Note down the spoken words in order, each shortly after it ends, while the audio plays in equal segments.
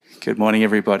Good morning,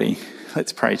 everybody.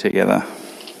 Let's pray together.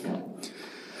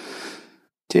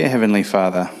 Dear Heavenly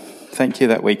Father, thank you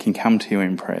that we can come to you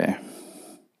in prayer.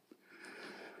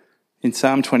 In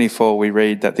Psalm 24, we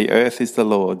read that the earth is the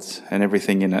Lord's and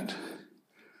everything in it.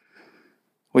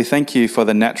 We thank you for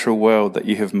the natural world that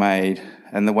you have made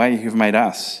and the way you've made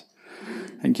us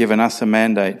and given us a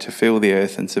mandate to fill the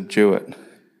earth and subdue it.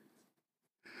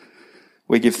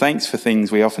 We give thanks for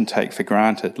things we often take for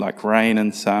granted, like rain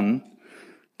and sun,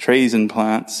 trees and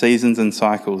plants, seasons and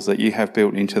cycles that you have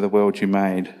built into the world you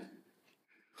made.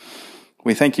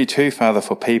 We thank you too, Father,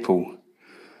 for people,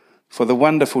 for the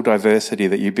wonderful diversity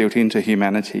that you built into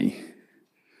humanity.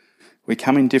 We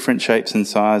come in different shapes and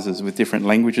sizes with different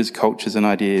languages, cultures and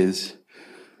ideas,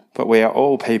 but we are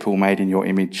all people made in your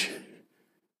image.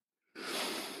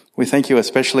 We thank you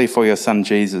especially for your Son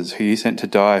Jesus, who you sent to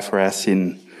die for our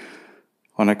sin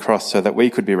on a cross so that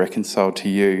we could be reconciled to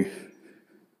you.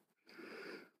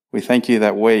 We thank you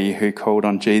that we, who called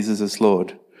on Jesus as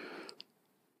Lord,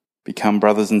 become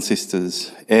brothers and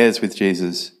sisters, heirs with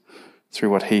Jesus, through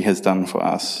what he has done for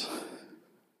us.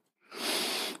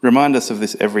 Remind us of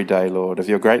this every day, Lord, of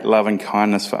your great love and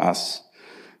kindness for us,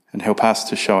 and help us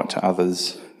to show it to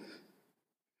others.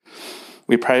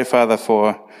 We pray, Father,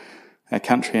 for our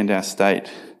country and our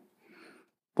state.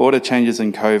 Border changes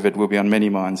and COVID will be on many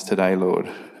minds today, Lord.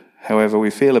 However we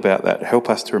feel about that, help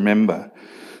us to remember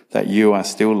that you are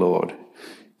still Lord.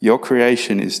 Your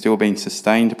creation is still being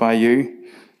sustained by you,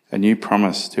 and you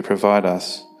promise to provide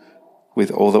us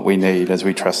with all that we need as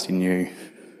we trust in you.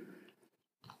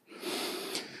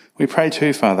 We pray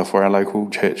too, Father, for our local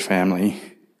church family.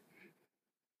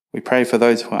 We pray for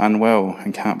those who are unwell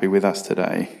and can't be with us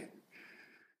today.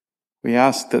 We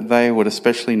ask that they would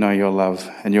especially know your love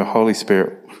and your Holy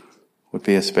Spirit would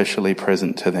be especially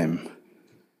present to them.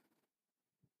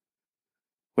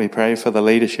 We pray for the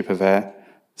leadership of our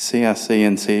CRC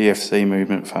and CEFC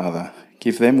movement, Father.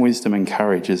 Give them wisdom and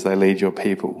courage as they lead your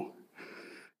people.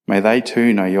 May they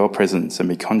too know your presence and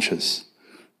be conscious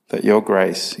that your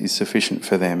grace is sufficient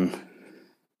for them.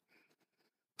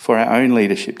 For our own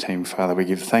leadership team, Father, we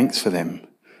give thanks for them,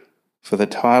 for the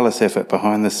tireless effort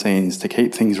behind the scenes to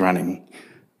keep things running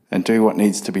and do what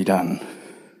needs to be done.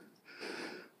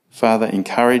 Father,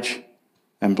 encourage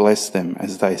and bless them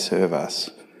as they serve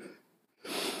us.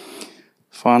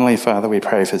 Finally, Father, we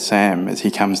pray for Sam as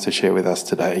he comes to share with us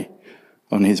today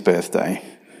on his birthday.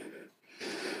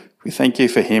 We thank you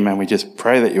for him, and we just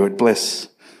pray that you would bless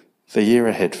the year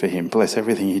ahead for him. Bless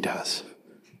everything he does.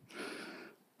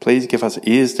 Please give us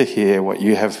ears to hear what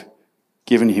you have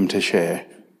given him to share.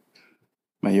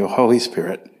 May your Holy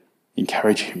Spirit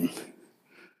encourage him,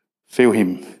 fill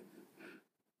him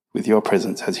with your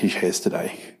presence as he shares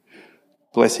today.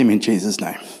 Bless him in Jesus'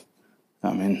 name.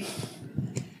 Amen.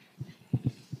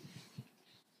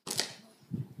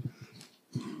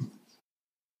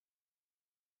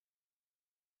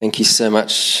 Thank you so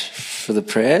much for the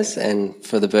prayers and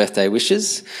for the birthday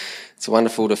wishes. It's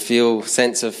wonderful to feel a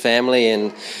sense of family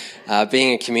and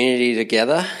being a community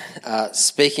together.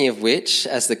 Speaking of which,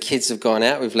 as the kids have gone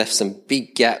out, we've left some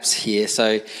big gaps here.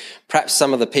 So perhaps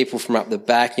some of the people from up the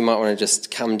back, you might want to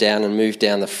just come down and move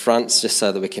down the fronts just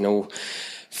so that we can all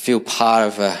feel part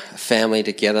of a family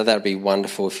together. That would be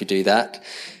wonderful if you do that.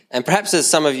 And perhaps as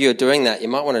some of you are doing that, you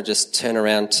might want to just turn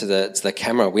around to the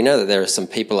camera. We know that there are some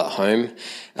people at home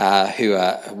who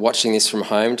are watching this from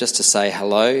home, just to say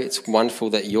hello. It's wonderful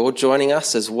that you're joining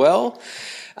us as well.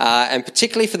 And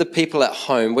particularly for the people at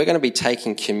home, we're going to be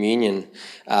taking communion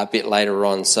a bit later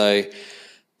on. So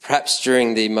perhaps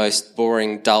during the most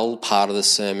boring, dull part of the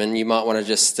sermon, you might want to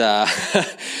just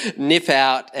nip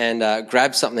out and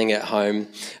grab something at home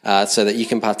so that you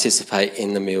can participate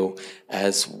in the meal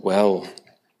as well.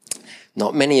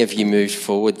 Not many of you moved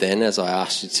forward then, as I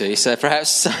asked you to, so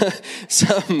perhaps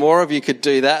some more of you could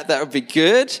do that. That would be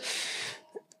good.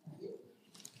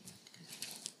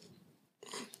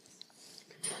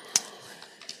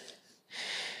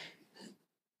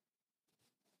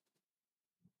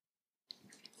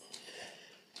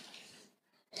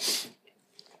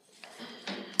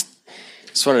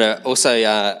 Just wanted to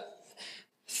also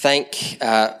thank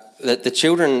the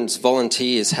children's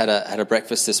volunteers had a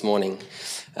breakfast this morning.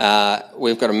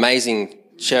 We've got amazing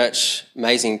church,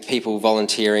 amazing people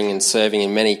volunteering and serving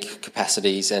in many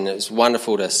capacities, and it was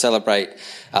wonderful to celebrate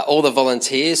all the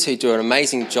volunteers who do an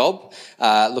amazing job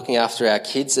looking after our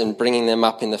kids and bringing them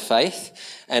up in the faith.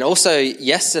 And also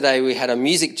yesterday we had a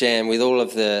music jam with all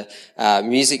of the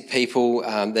music people.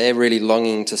 They're really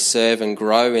longing to serve and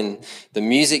grow in the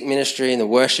music ministry and the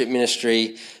worship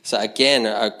ministry. So again,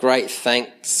 a great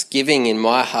thanksgiving in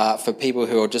my heart for people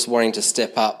who are just wanting to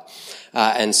step up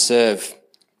and serve.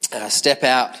 step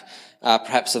out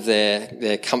perhaps of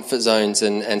their comfort zones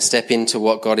and step into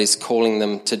what God is calling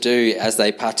them to do as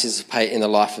they participate in the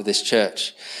life of this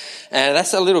church. And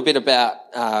that's a little bit about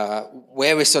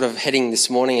where we're sort of heading this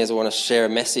morning as I want to share a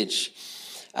message.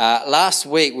 Last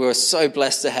week, we were so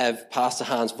blessed to have Pastor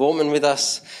Hans Vortman with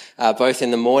us, both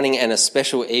in the morning and a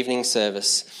special evening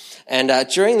service. And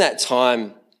during that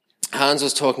time, Hans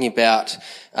was talking about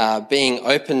being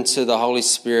open to the Holy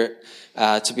Spirit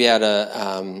to be able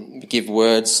to give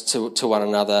words to one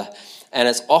another. And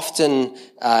it's often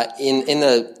in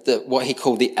the what he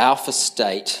called the alpha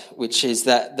state, which is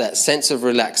that sense of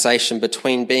relaxation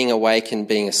between being awake and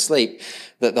being asleep,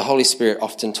 that the Holy Spirit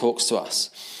often talks to us.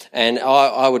 And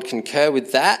I would concur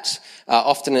with that.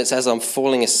 Often it's as I'm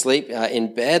falling asleep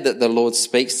in bed that the Lord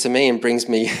speaks to me and brings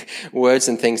me words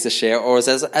and things to share, or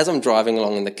as I'm driving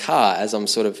along in the car, as I'm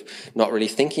sort of not really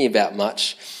thinking about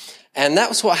much. And that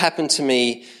was what happened to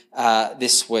me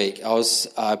this week.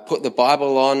 I put the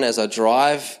Bible on as I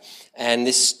drive, and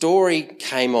this story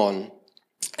came on.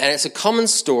 And it's a common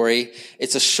story.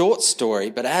 It's a short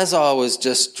story, but as I was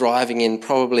just driving in,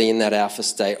 probably in that alpha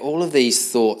state, all of these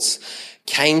thoughts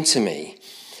came to me.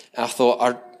 I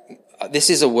thought, this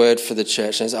is a word for the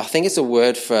church. And I think it's a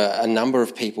word for a number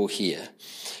of people here.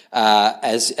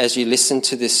 As you listen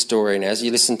to this story and as you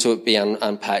listen to it be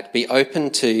unpacked, be open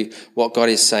to what God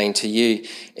is saying to you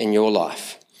in your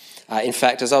life. In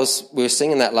fact, we were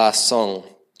singing that last song,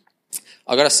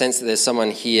 I got a sense that there's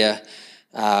someone here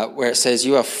where it says,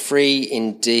 "You are free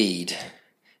indeed."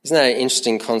 Isn't that an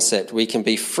interesting concept? We can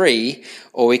be free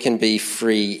or we can be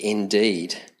free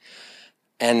indeed.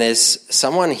 And there's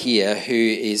someone here who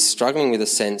is struggling with a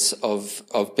sense of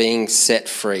being set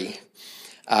free.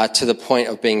 To the point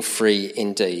of being free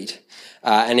indeed.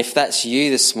 And if that's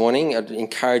you this morning, I'd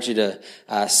encourage you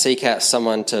to seek out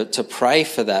someone to pray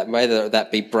for that, whether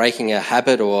that be breaking a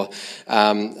habit or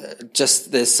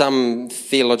just there's some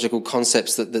theological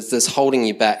concepts that's holding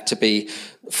you back to be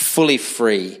fully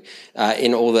free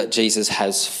in all that Jesus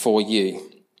has for you.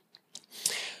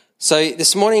 So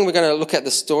this morning we're going to look at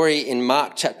the story in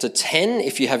Mark chapter 10.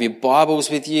 If you have your Bibles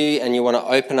with you and you want to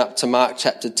open up to Mark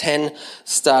chapter 10,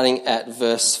 starting at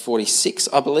verse 46,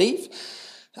 I believe.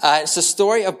 It's the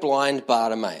story of blind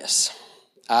Bartimaeus.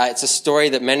 It's a story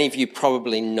that many of you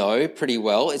probably know pretty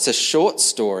well. It's a short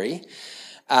story,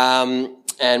 and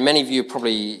many of you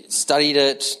probably studied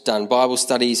it, done Bible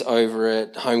studies over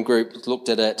it, home group, looked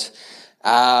at it.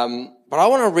 But I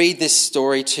want to read this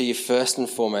story to you first and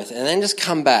foremost, and then just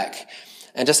come back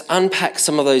and just unpack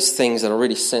some of those things that I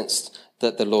really sensed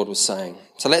that the Lord was saying.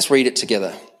 So let's read it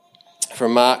together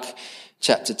from Mark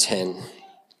chapter 10.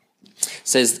 It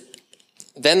says,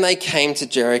 "Then they came to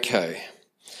Jericho.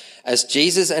 As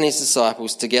Jesus and his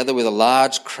disciples, together with a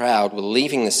large crowd, were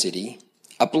leaving the city,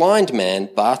 a blind man,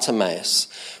 Bartimaeus,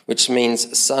 which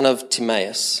means son of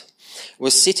Timaeus,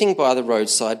 was sitting by the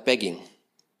roadside begging.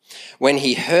 When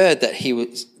he heard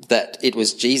that it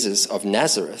was Jesus of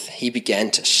Nazareth, he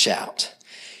began to shout,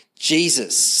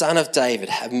 'Jesus, Son of David,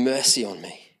 have mercy on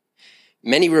me.'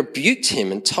 Many rebuked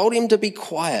him and told him to be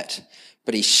quiet,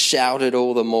 but he shouted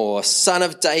all the more, 'Son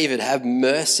of David, have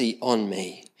mercy on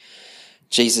me.'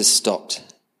 Jesus stopped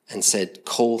and said,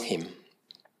 'Call him.'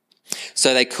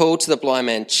 So they called to the blind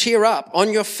man, 'Cheer up,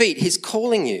 on your feet, he's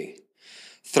calling you.'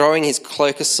 Throwing his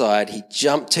cloak aside, he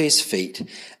jumped to his feet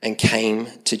and came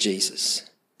to Jesus.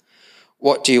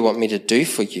 'What do you want me to do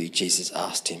for you?' Jesus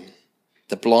asked him.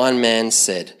 The blind man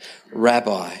said,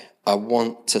 'Rabbi, I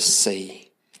want to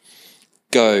see.'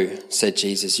 'Go,' said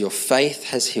Jesus, 'your faith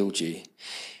has healed you.'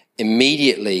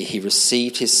 Immediately he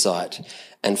received his sight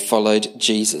and followed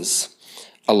Jesus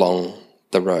along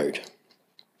the road."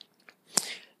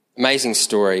 Amazing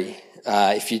story.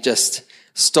 If you just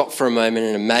stop for a moment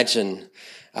and imagine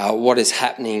what is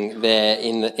happening there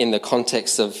in the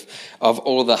context of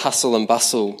all the hustle and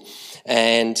bustle.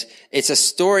 And it's a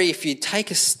story, if you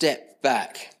take a step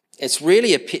back, it's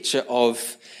really a picture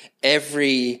of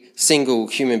every single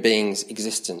human being's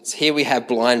existence. Here we have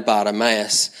blind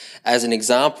Bartimaeus as an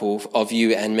example of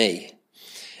you and me.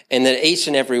 And that each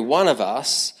and every one of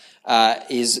us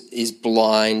is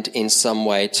blind in some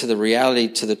way to the reality,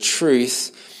 to the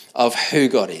truth of who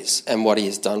God is and what he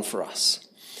has done for us.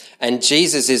 And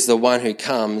Jesus is the one who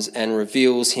comes and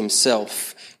reveals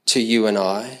himself to you and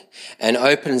I and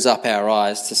opens up our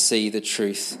eyes to see the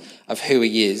truth of who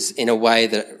he is in a way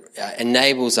that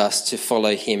enables us to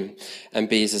follow him and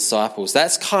be his disciples.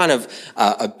 That's kind of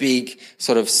a big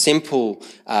sort of simple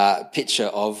picture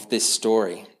of this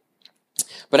story.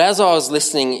 But as I was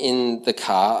listening in the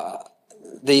car,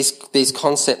 these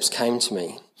concepts came to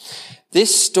me.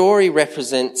 This story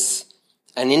represents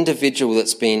an individual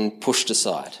that's been pushed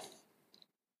aside.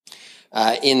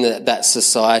 In that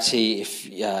society, if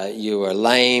you were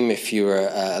lame, if you were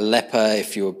a leper,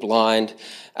 if you were blind,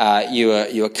 you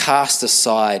were cast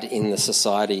aside in the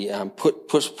society,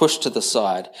 pushed to the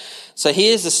side. So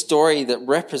here's a story that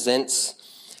represents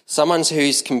someone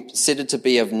who's considered to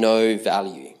be of no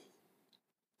value.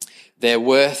 Their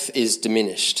worth is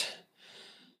diminished.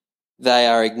 They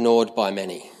are ignored by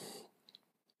many.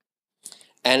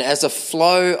 And as a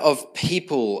flow of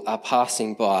people are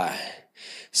passing by,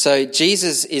 so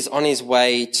Jesus is on his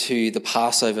way to the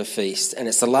Passover feast, and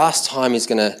it's the last time he's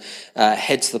going to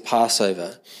head to the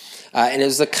Passover. And it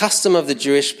was the custom of the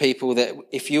Jewish people that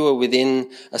if you were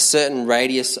within a certain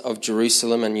radius of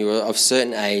Jerusalem and you were of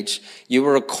certain age, you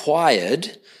were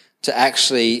required to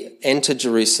actually enter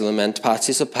Jerusalem and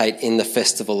participate in the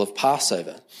festival of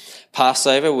Passover.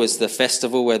 Passover was the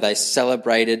festival where they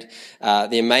celebrated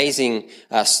the amazing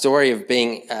story of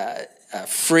being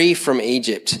free from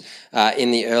Egypt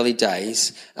in the early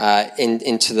days started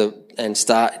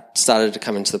to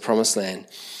come into the Promised Land.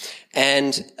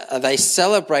 And they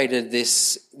celebrated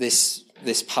this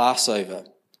Passover.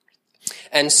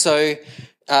 And so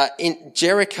in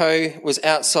Jericho was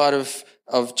outside of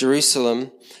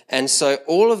Jerusalem, and so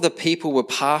all of the people were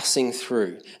passing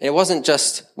through. And it wasn't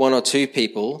just one or two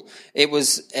people, it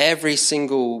was every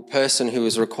single person who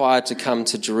was required to come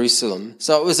to Jerusalem.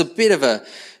 So it was a bit of a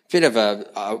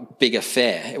big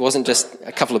affair. It wasn't just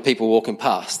a couple of people walking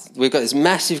past. We've got this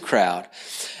massive crowd.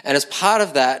 And as part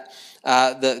of that,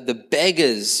 the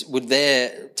beggars would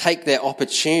take their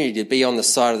opportunity to be on the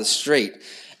side of the street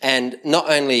and not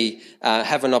only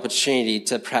have an opportunity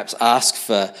to perhaps ask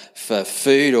for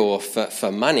food or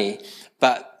for money,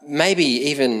 but maybe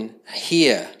even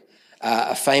hear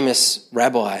a famous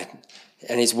rabbi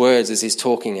and his words as he's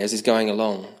talking, as he's going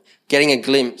along, getting a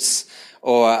glimpse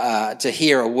or to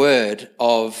hear a word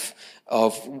of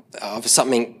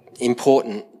something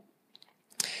important.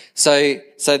 So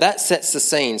that sets the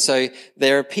scene. So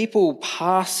there are people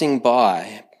passing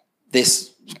by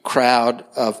this crowd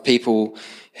of people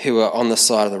who are on the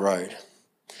side of the road.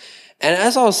 And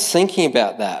as I was thinking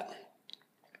about that,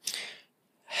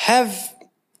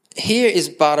 here is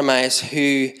Bartimaeus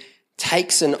who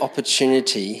takes an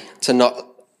opportunity to not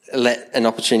let an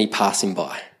opportunity pass him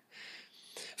by.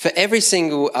 For every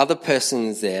single other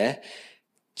person there,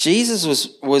 Jesus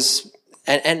was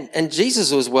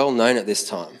Jesus was well known at this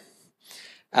time.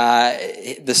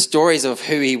 The stories of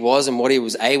who he was and what he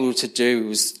was able to do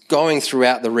was going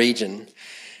throughout the region.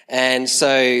 And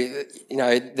so,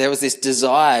 there was this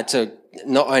desire to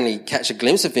not only catch a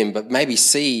glimpse of him, but maybe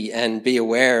see and be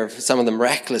aware of some of the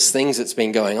miraculous things that's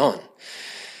been going on.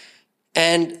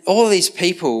 And all of these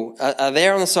people are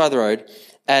there on the side of the road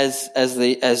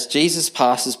as Jesus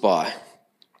passes by.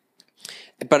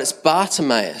 But it's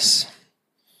Bartimaeus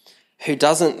who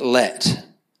doesn't let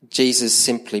Jesus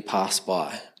simply pass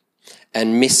by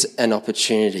and miss an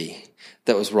opportunity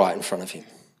that was right in front of him.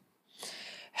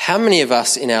 How many of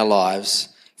us in our lives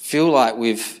feel like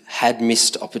we've had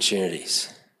missed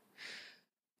opportunities?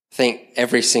 I think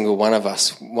every single one of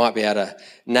us might be able to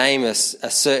name a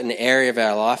certain area of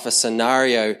our life, a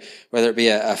scenario, whether it be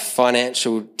a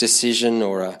financial decision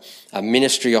or a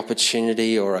ministry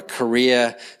opportunity or a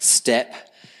career step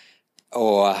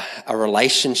or a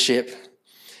relationship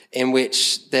in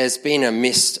which there's been a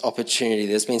missed opportunity.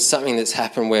 There's been something that's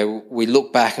happened where we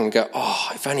look back and we go, oh,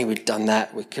 if only we'd done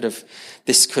that,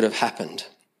 this could have happened.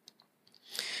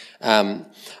 Back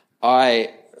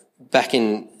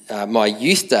in my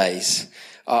youth days,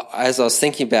 as I was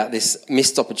thinking about this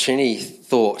missed opportunity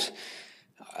thought,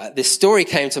 this story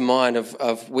came to mind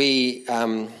of we,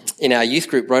 in our youth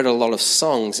group, wrote a lot of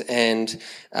songs, and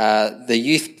the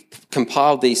youth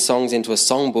compiled these songs into a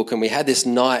songbook, and we had this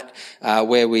night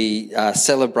where we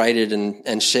celebrated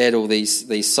and shared all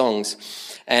these songs.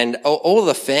 And all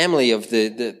the family of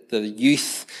the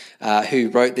youth who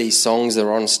wrote these songs that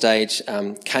are on stage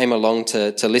came along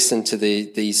to listen to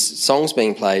these songs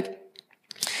being played.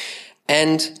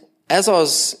 And as I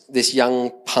was this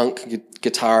young punk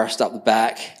guitarist up the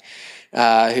back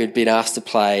who'd been asked to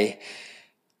play,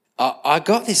 I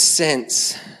got this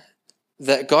sense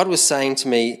that God was saying to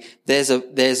me, there's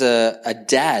a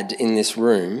dad in this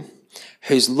room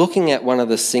who's looking at one of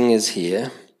the singers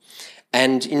here,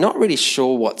 and you're not really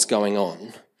sure what's going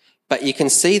on, but you can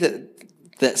see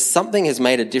that something has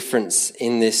made a difference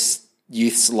in this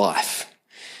youth's life.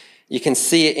 You can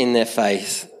see it in their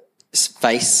face,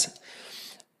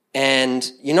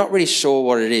 and you're not really sure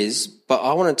what it is, but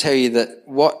I want to tell you that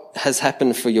what has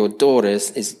happened for your daughters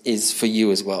is for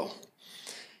you as well.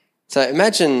 So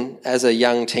imagine as a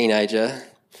young teenager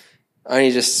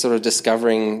only just sort of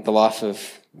discovering the life of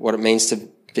what it means to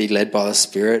be led by the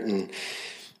Spirit. And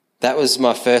that was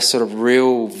my first sort of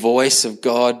real voice of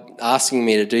God asking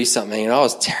me to do something, and I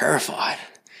was terrified.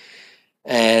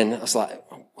 And I was like,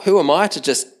 who am I to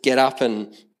just get up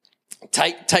and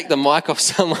take the mic off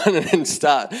someone and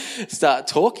start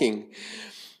talking?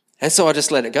 And so I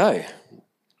just let it go.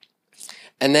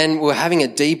 And then we were having a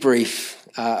debrief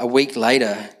a week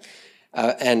later,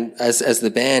 and as the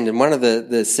band, and one of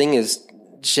the singers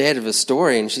shared of a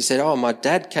story, and she said, "Oh, my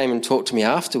dad came and talked to me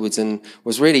afterwards and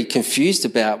was really confused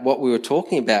about what we were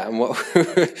talking about and what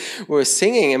we were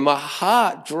singing," and my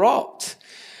heart dropped.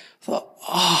 I thought,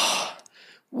 oh,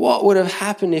 what would have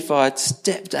happened if I had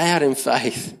stepped out in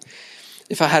faith?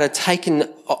 If I had taken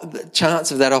the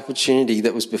chance of that opportunity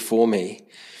that was before me?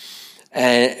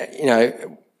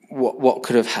 And, what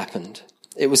could have happened?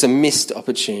 It was a missed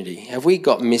opportunity. Have we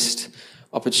got missed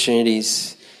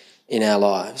opportunities in our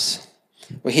lives?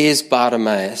 Well, here's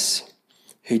Bartimaeus,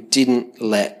 who didn't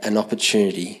let an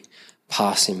opportunity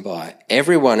pass him by.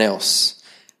 Everyone else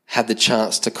had the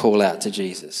chance to call out to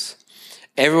Jesus.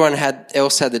 Everyone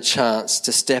else had the chance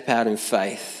to step out in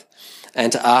faith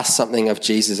and to ask something of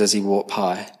Jesus as he walked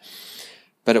by.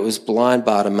 But it was blind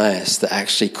Bartimaeus that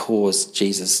actually caused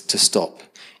Jesus to stop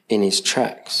in his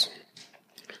tracks.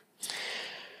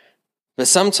 But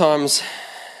sometimes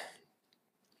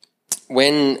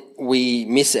when we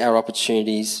miss our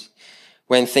opportunities,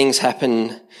 when things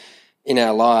happen in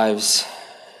our lives,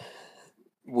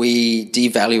 we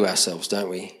devalue ourselves, don't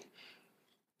we?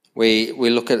 We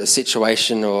look at a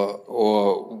situation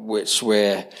or which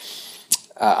we're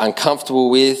uncomfortable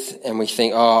with, and we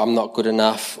think, oh, I'm not good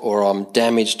enough, or I'm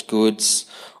damaged goods,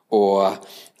 or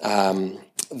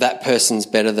that person's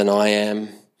better than I am,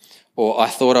 or I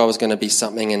thought I was going to be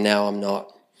something and now I'm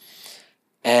not.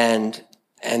 And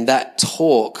that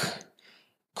talk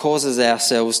causes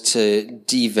ourselves to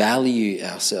devalue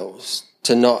ourselves,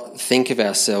 to not think of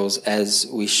ourselves as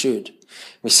we should.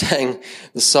 We sang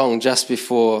the song just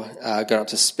before I got up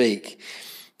to speak,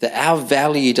 that our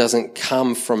value doesn't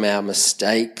come from our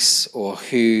mistakes or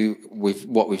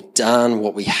what we've done,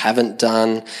 what we haven't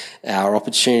done, our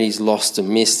opportunities lost or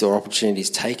missed or opportunities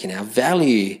taken. Our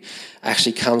value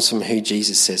actually comes from who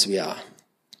Jesus says we are.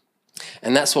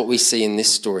 And that's what we see in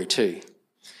this story too.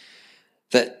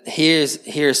 That here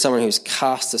is someone who's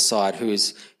cast aside, who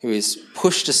is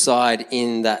pushed aside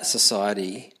in that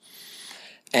society,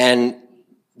 and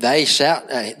they shout,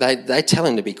 they tell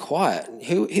him to be quiet.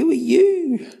 Who are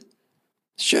you?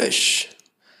 Shush.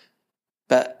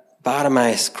 But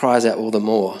Bartimaeus cries out all the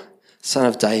more, Son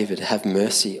of David, have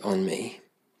mercy on me.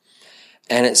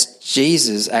 And it's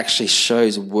Jesus actually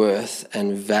shows worth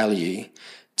and value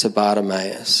to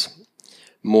Bartimaeus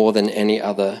more than any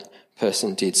other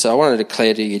person did. So I want to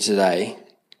declare to you today,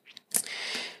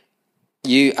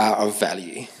 you are of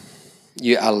value.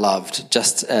 You are loved,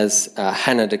 just as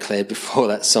Hannah declared before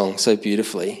that song so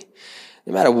beautifully.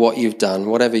 No matter what you've done,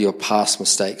 whatever your past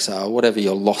mistakes are, whatever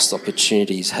your lost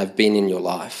opportunities have been in your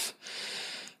life,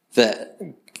 that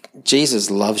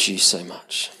Jesus loves you so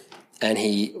much, and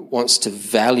he wants to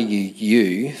value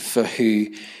you for who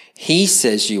he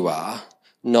says you are,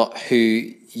 not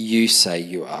who you say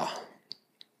you are.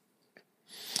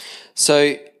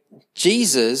 So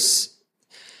Jesus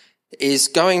is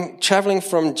traveling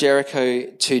from Jericho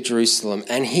to Jerusalem,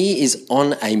 and he is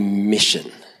on a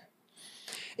mission.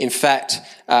 In fact,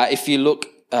 if you look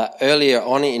earlier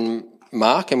on in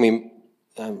Mark, and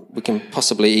we can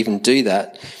possibly even do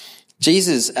that,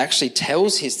 Jesus actually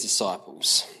tells his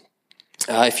disciples,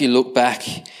 if you look back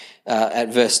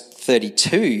at verse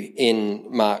 32 in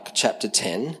Mark chapter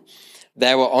 10,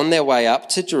 they were on their way up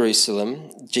to Jerusalem,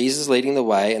 Jesus leading the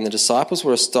way, and the disciples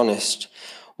were astonished,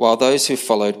 while those who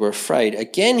followed were afraid.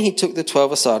 Again, he took the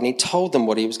 12 aside and he told them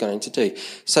what he was going to do.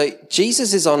 So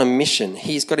Jesus is on a mission.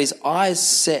 He's got his eyes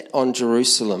set on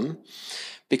Jerusalem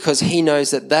because he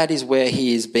knows that is where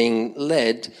he is being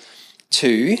led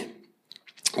to.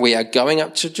 We are going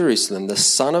up to Jerusalem. The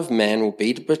Son of Man will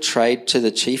be betrayed to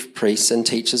the chief priests and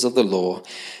teachers of the law.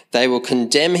 They will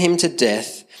condemn him to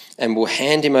death and will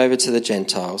hand him over to the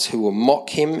Gentiles, who will mock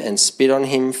him and spit on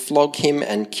him, flog him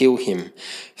and kill him.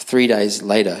 3 days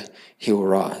later, he will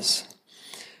rise.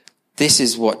 This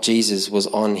is what Jesus was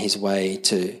on his way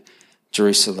to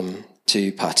Jerusalem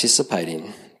to participate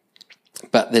in.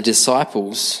 But the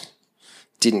disciples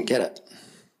didn't get it.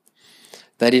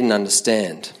 They didn't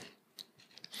understand.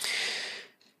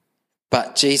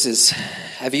 But Jesus,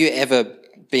 have you ever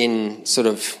been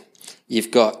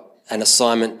you've got an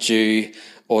assignment due,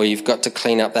 or you've got to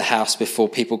clean up the house before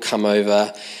people come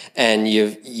over, and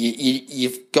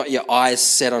you've got your eyes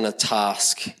set on a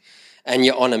task, and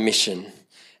you're on a mission.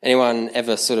 Anyone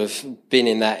ever sort of been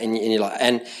in that in your life?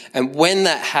 And when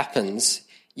that happens,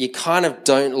 you kind of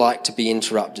don't like to be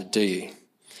interrupted, do you?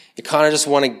 You kind of just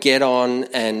want to get on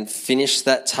and finish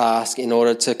that task in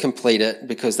order to complete it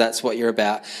because that's what you're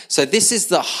about. So this is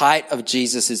the height of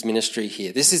Jesus' ministry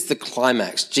here. This is the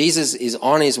climax. Jesus is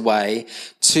on his way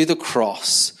to the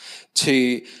cross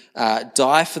to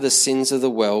die for the sins of the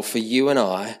world, for you and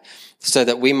I, so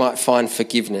that we might find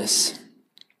forgiveness.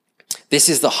 This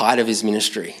is the height of his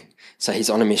ministry. So he's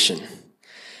on a mission.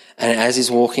 And as he's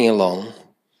walking along,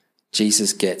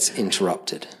 Jesus gets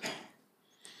interrupted.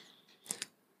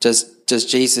 Does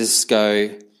Jesus go,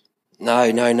 no,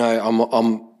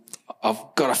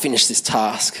 I've got to finish this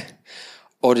task?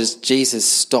 Or does Jesus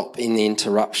stop in the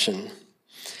interruption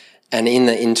and in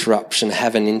the interruption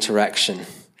have an interaction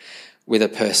with a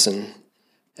person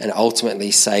and ultimately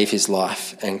save his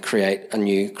life and create a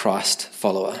new Christ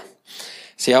follower?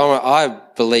 See, I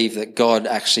believe that God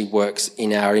actually works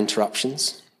in our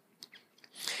interruptions.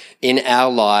 In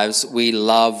our lives, we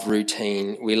love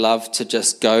routine. We love to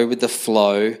just go with the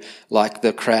flow, like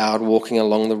the crowd walking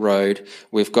along the road.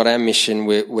 We've got our mission.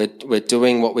 We're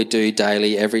doing what we do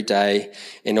daily, every day,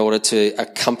 in order to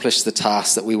accomplish the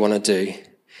task that we want to do.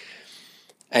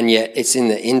 And yet, it's in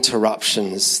the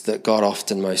interruptions that God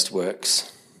often most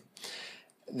works.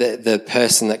 The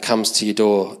person that comes to your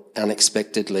door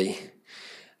unexpectedly,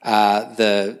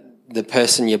 the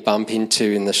person you bump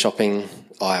into in the shopping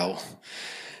aisle,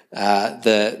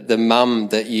 the mum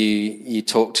that you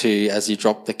talk to as you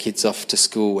drop the kids off to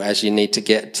school, as you need to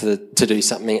get to do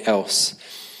something else.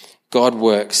 God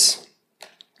works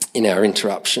in our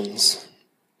interruptions.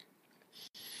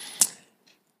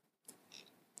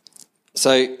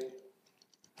 So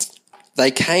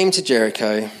they came to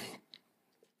Jericho.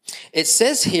 It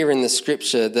says here in the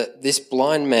scripture that this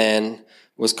blind man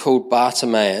was called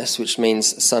Bartimaeus, which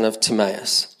means son of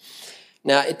Timaeus.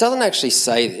 Now, it doesn't actually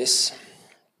say this,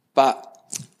 but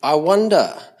I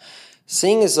wonder,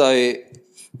 seeing as though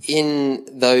in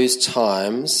those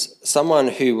times, someone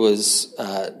who was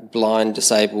blind,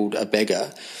 disabled, a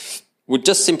beggar, would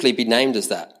just simply be named as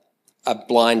that, a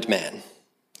blind man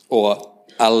or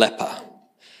a leper.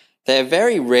 They're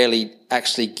very rarely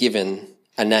actually given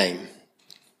a name.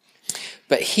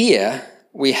 But here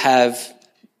we have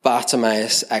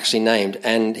Bartimaeus actually named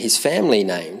and his family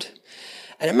named.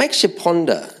 And it makes you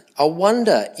ponder, I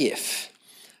wonder if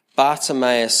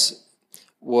Bartimaeus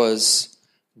was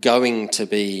going to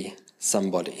be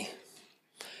somebody,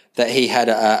 that he had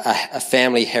a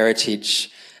family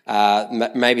heritage,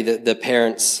 maybe the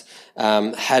parents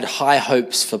had high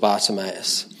hopes for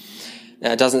Bartimaeus.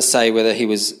 Now, it doesn't say whether he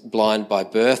was blind by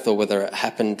birth or whether it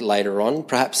happened later on.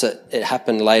 Perhaps it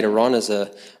happened later on as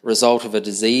a result of a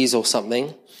disease or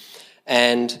something.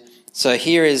 And so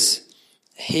here is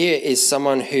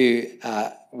someone who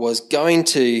was going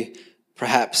to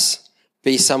perhaps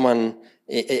be someone,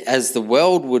 as the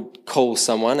world would call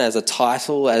someone, as a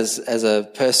title, as a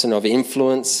person of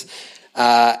influence,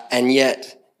 and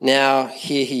yet now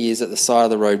here he is at the side of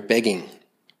the road begging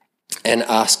and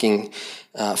asking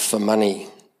for money.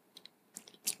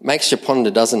 Makes you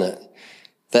ponder, doesn't it,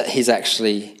 that he's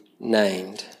actually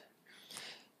named.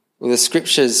 Well, the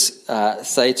scriptures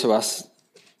say to us,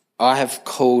 I have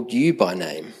called you by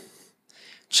name.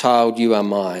 Child, you are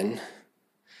mine.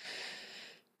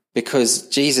 Because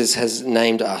Jesus has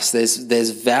named us.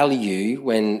 There's value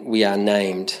when we are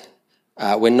named.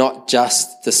 We're not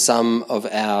just the sum of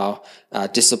our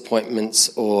disappointments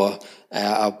or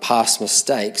our past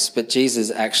mistakes, but Jesus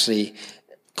actually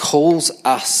calls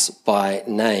us by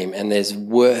name, and there's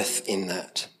worth in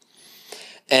that.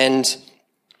 And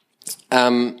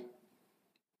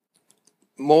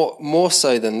more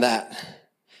so than that,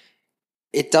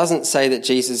 it doesn't say that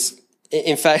Jesus,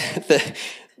 in fact,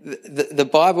 the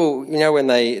Bible, you know, when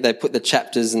they put the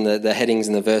chapters and the headings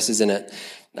and the verses in it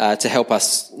to help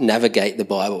us navigate the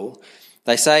Bible,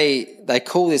 they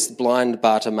call this blind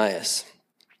Bartimaeus,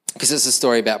 because it's a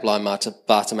story about blind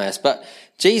Bartimaeus. But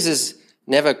Jesus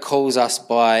never calls us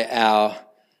by our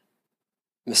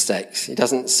mistakes. He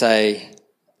doesn't say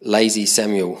lazy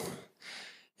Samuel.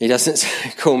 He doesn't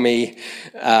call me,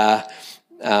 I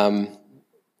don't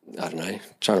know,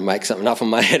 trying to make something up in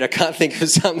my head. I can't think of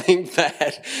something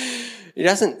bad. He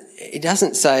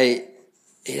doesn't say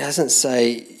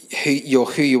you're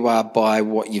who you are by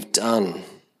what you've done.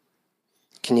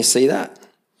 Can you see that?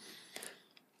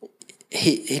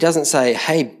 He doesn't say,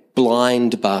 hey,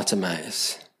 blind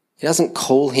Bartimaeus. He doesn't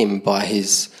call him by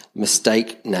his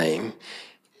mistake name.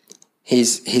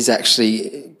 He's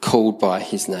actually called by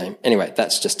his name. Anyway,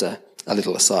 that's just a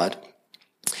little aside.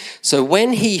 So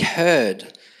when he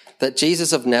heard that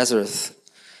Jesus of Nazareth,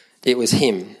 it was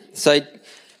him. So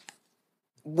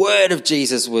word of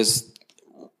Jesus was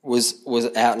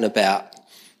out and about,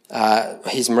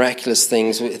 his miraculous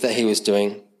things that he was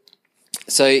doing.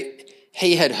 So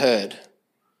he had heard.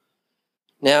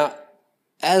 Now,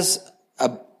 as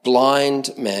a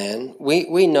blind man,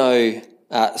 we know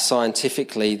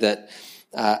scientifically that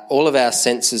all of our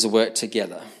senses work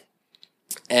together.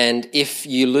 And if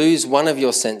you lose one of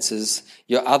your senses,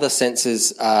 your other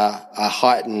senses are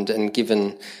heightened and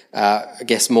given,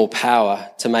 more power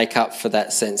to make up for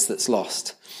that sense that's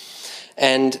lost.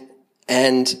 And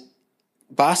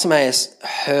Bartimaeus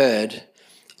heard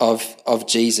of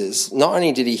Jesus. Not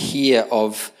only did he hear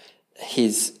of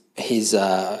his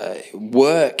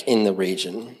work in the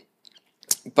region,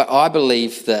 but I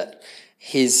believe that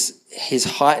his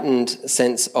heightened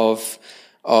sense of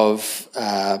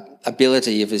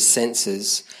ability of his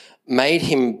senses made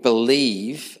him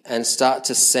believe and start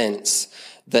to sense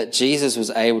that Jesus was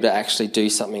able to actually do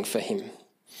something for him.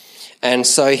 And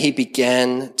so he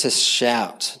began to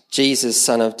shout, "Jesus,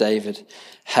 Son of David,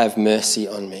 have mercy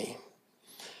on me."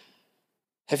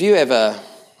 Have you ever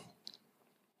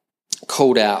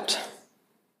called out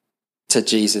to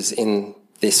Jesus in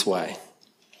this way?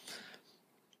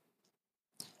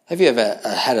 Have you ever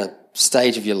had a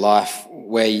stage of your life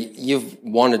where you've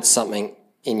wanted something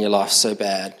in your life so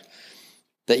bad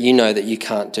that you know that you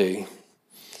can't do,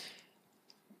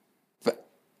 but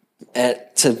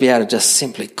to be able to just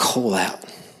simply call out,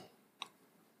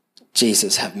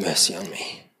 "Jesus, have mercy on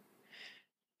me"?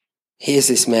 Here's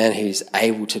this man who's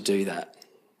able to do that,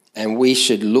 and we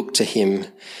should look to him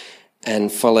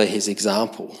and follow his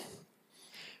example,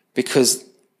 because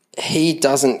he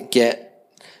doesn't get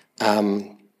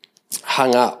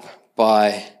hung up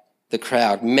by the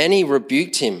crowd. Many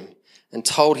rebuked him and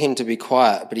told him to be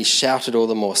quiet, but he shouted all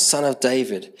the more, "Son of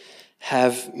David,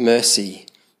 have mercy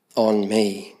on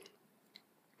me."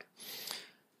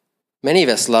 Many of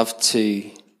us love to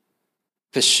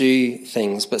pursue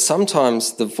things, but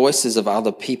sometimes the voices of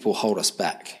other people hold us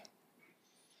back.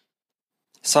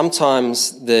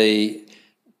 Sometimes the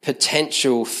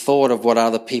potential thought of what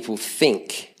other people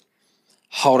think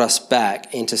hold us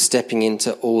back into stepping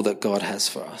into all that God has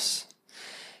for us.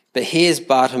 But here's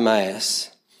Bartimaeus,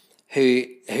 who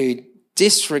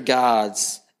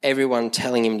disregards everyone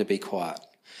telling him to be quiet.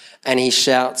 And he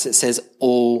shouts, it says,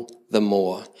 all the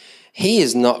more. He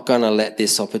is not going to let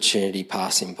this opportunity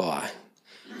pass him by.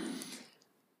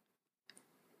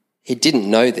 He didn't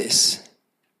know this,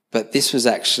 but this was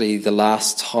actually the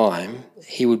last time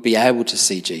he would be able to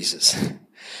see Jesus,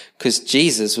 because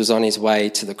Jesus was on his way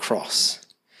to the cross.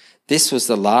 This was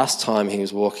the last time he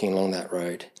was walking along that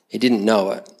road. He didn't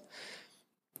know it,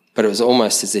 but it was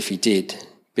almost as if he did,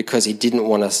 because he didn't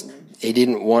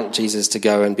want Jesus to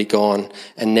go and be gone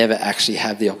and never actually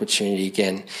have the opportunity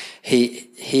again. Here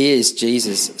is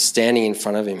Jesus standing in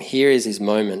front of him. Here is his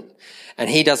moment. And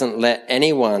he doesn't let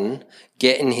anyone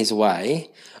get in his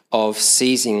way of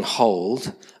seizing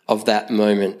hold of that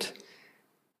moment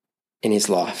in his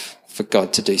life for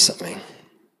God to do something.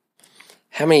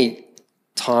 How many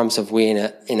times have we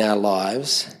in our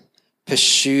lives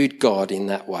pursued God in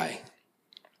that way,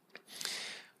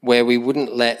 where we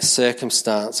wouldn't let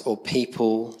circumstance or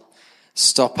people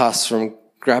stop us from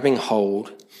grabbing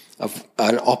hold of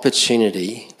an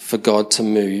opportunity for God to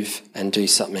move and do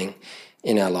something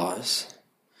in our lives?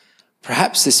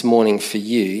 Perhaps this morning for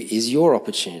you is your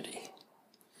opportunity.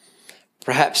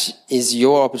 Perhaps is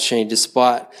your opportunity,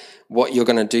 despite what you're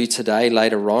going to do today,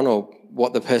 later on, or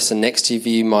what the person next to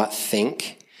you might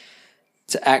think,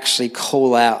 to actually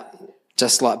call out,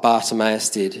 just like Bartimaeus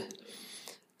did,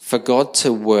 for God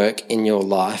to work in your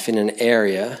life in an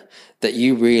area that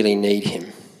you really need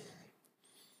him.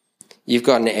 You've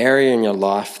got an area in your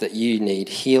life that you need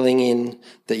healing in,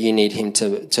 that you need him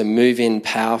to move in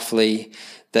powerfully,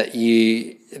 that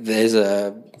there's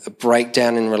a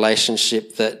breakdown in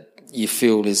relationship that you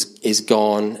feel is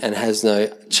gone and has no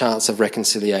chance of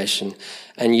reconciliation.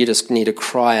 And you just need to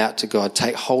cry out to God,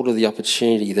 take hold of the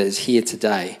opportunity that is here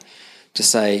today to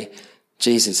say,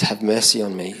 Jesus, have mercy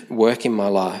on me, work in my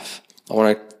life. I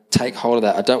want to take hold of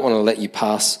that. I don't want to let you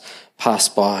pass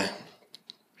by.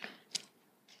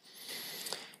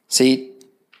 See,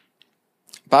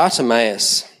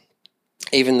 Bartimaeus,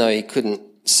 even though he couldn't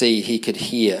see, he could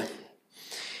hear.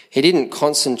 He didn't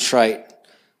concentrate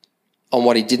on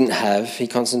what he didn't have. He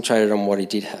concentrated on what he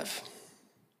did have.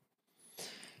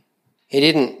 He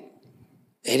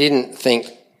didn't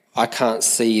think, I can't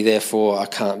see, therefore I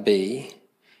can't be.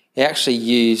 He actually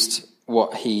used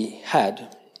what he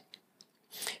had.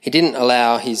 He didn't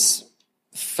allow his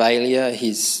failure,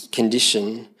 his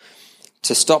condition,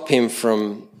 to stop him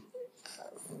from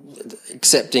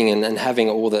accepting and having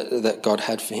all that God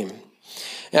had for him.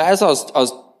 Now, as I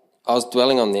was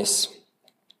dwelling on this,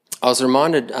 I was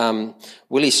reminded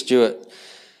Willie Stewart.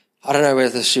 I don't know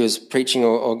whether she was preaching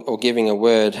or giving a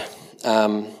word.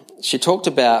 She talked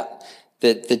about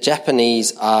the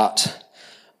Japanese art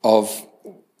of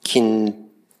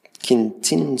kintinskui.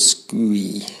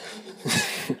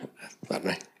 I don't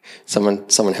know.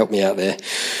 Someone help me out there.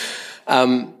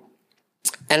 And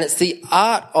it's the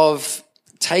art of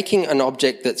taking an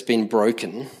object that's been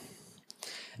broken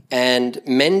and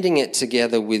mending it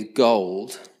together with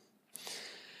gold.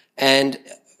 And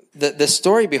the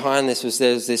story behind this was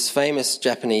there's this famous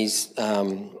Japanese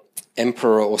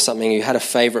emperor or something who had a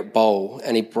favourite bowl,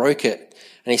 and he broke it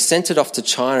and he sent it off to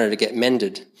China to get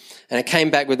mended. And it came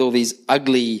back with all these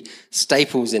ugly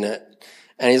staples in it.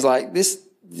 And he's like, this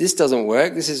doesn't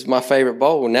work. This is my favourite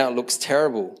bowl. Now it looks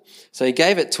terrible. So he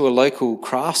gave it to a local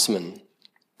craftsman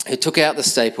who took out the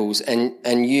staples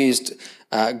and used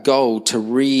gold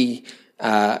to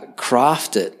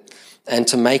craft it and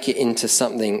to make it into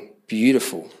something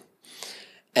beautiful.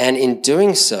 And in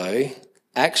doing so,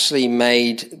 actually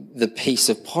made the piece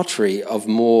of pottery of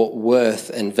more worth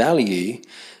and value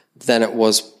than it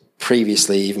was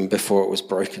previously, even before it was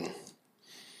broken.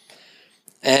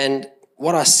 And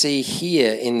what I see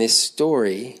here in this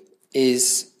story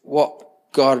is what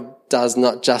God does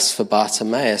not just for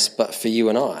Bartimaeus, but for you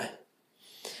and I.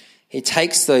 He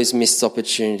takes those missed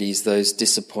opportunities, those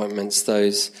disappointments,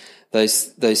 those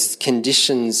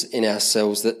conditions in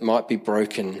ourselves that might be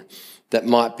broken, that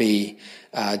might be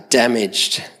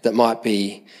damaged, that might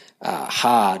be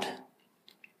hard,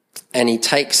 and he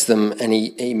takes them and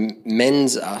he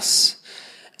mends us,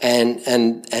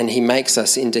 and he makes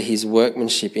us into his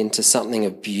workmanship, into something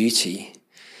of beauty.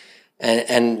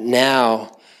 And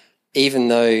now, even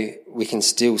though we can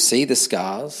still see the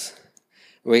scars,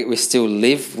 we still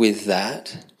live with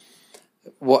that.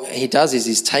 What he does is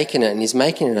he's taken it and he's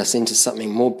making us into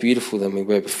something more beautiful than we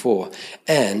were before,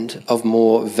 and of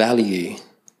more value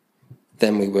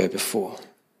than we were before.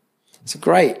 It's a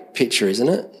great picture, isn't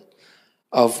it,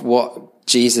 of what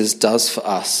Jesus does for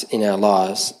us in our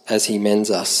lives as he mends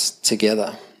us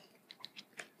together.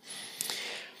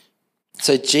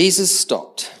 So Jesus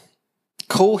stopped.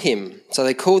 Call him. So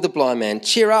they called the blind man.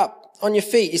 Cheer up, on your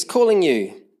feet, he's calling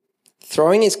you.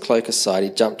 Throwing his cloak aside, he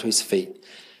jumped to his feet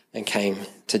and came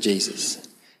to Jesus.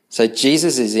 So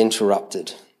Jesus is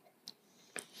interrupted.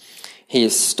 He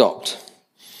is stopped.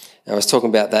 I was talking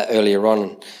about that earlier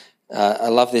on. I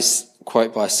love this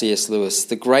quote by C.S. Lewis.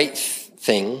 The great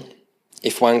thing,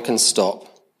 if one can stop,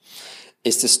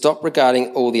 is to stop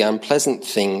regarding all the unpleasant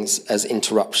things as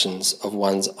interruptions of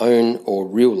one's own or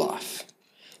real life.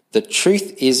 The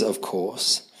truth is, of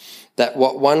course, that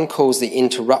what one calls the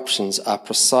interruptions are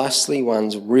precisely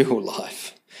one's real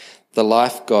life, the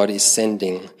life God is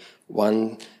sending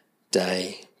one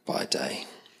day by day.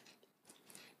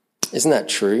 Isn't that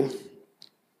true?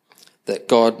 That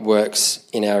God works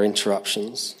in our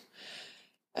interruptions.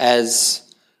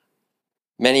 As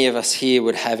many of us here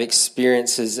would have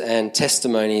experiences and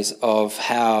testimonies of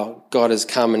how God has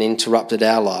come and interrupted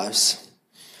our lives.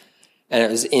 And it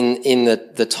was in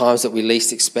the times that we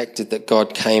least expected that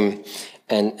God came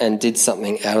and did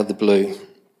something out of the blue.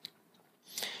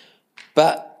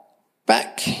 But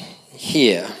back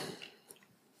here,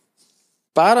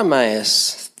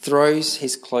 Bartimaeus throws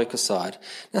his cloak aside.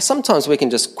 Now, sometimes we can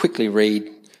just quickly read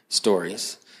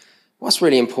stories. What's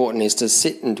really important is to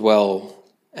sit and dwell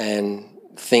and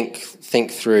think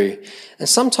through. And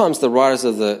sometimes the writers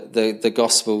of the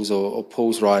Gospels or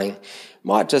Paul's writing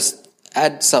might just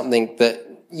add something that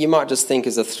you might just think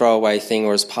is a throwaway thing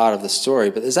or as part of the story,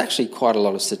 but there's actually quite a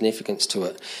lot of significance to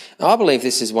it. And I believe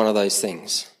this is one of those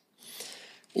things.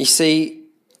 You see,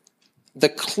 the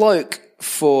cloak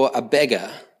for a beggar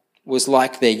was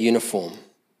like their uniform.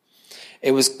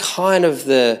 It was kind of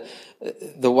the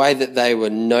way that they were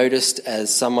noticed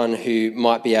as someone who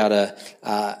might be able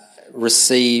to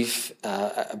receive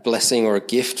a blessing or a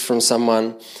gift from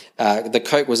someone. The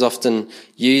coat was often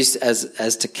used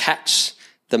as to catch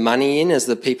the money in as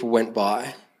the people went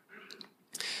by.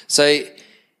 So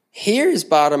here is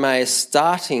Bartimaeus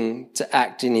starting to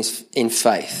act in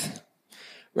faith.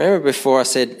 Remember before I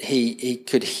said he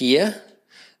could hear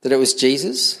that it was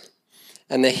Jesus?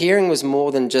 And the hearing was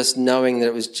more than just knowing that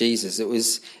it was Jesus. It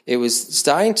was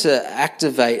starting to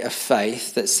activate a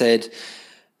faith that said,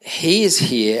 he is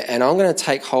here and I'm going to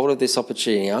take hold of this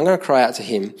opportunity. I'm going to cry out to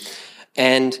him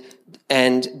and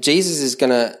Jesus is going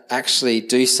to actually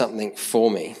do something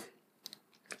for me.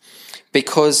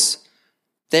 Because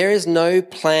there is no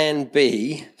plan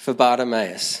B for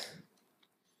Bartimaeus.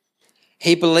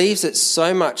 He believes it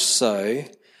so much so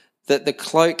that the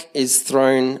cloak is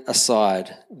thrown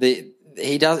aside.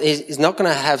 He's not going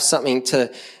to have something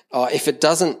to, if it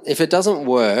doesn't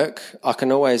work, I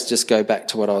can always just go back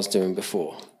to what I was doing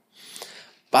before.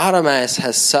 Bartimaeus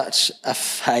has such a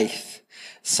faith,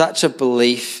 such a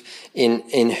belief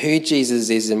in who Jesus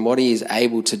is and what he is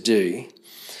able to do,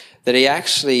 that he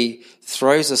actually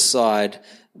throws aside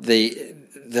the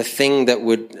thing that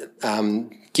would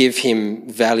give him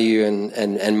value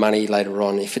and money later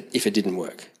on if it didn't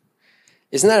work.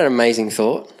 Isn't that an amazing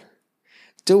thought?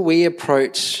 Do we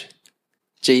approach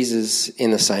Jesus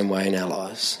in the same way in our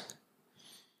lives?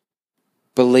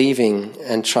 Believing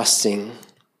and trusting,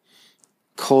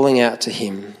 calling out to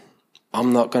him,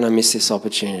 I'm not going to miss this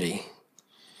opportunity.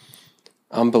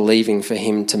 I'm believing for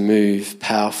him to move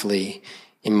powerfully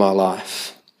in my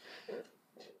life.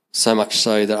 So much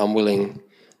so that I'm willing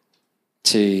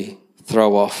to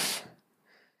throw off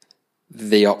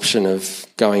the option of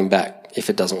going back if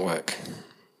it doesn't work.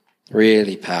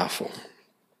 Really powerful.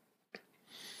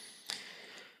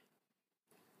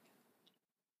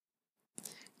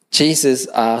 Jesus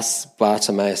asks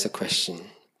Bartimaeus a question.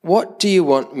 What do you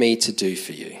want me to do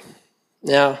for you?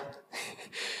 Now,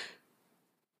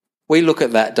 we look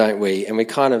at that, don't we? And we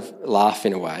kind of laugh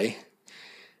in a way.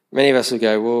 Many of us would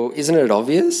go, well, isn't it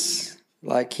obvious?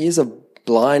 Like, here's a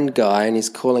blind guy and he's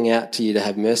calling out to you to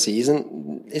have mercy.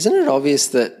 Isn't it obvious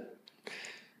that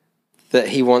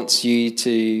he wants you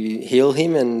to heal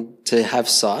him and to have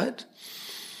sight?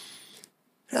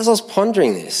 As I was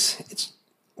pondering this,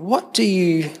 what do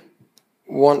you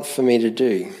want for me to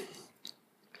do?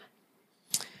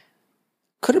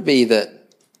 Could it be that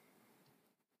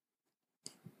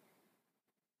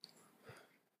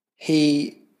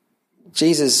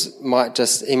Jesus might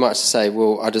just say,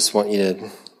 well, I just want you to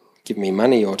give me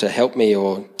money or to help me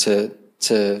or to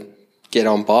get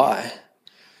on by.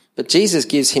 But Jesus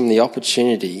gives him the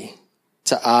opportunity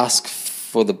to ask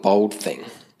for the bold thing,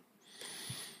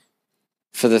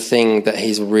 for the thing that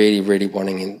he's really, really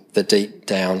wanting in the deep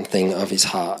down thing of his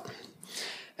heart.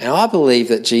 And I believe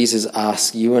that Jesus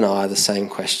asks you and I the same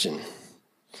question.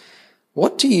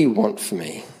 What do you want from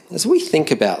me? As we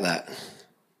think about that,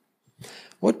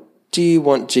 what do you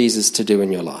want Jesus to do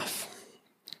in your life?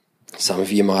 Some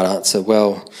of you might answer,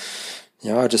 well,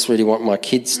 I just really want my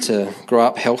kids to grow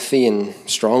up healthy and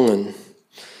strong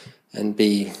and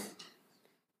be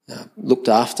looked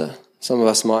after. Some of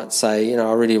us might say,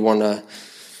 I really want a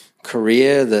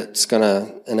career that's going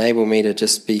to enable me to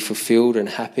just be fulfilled and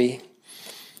happy.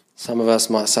 Some of us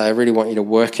might say, I really want you to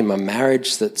work in my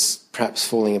marriage that's perhaps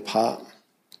falling apart.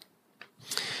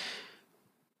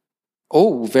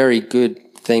 All very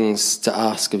good things to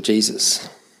ask of Jesus.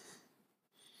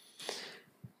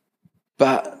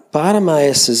 But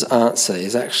Bartimaeus' answer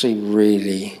is actually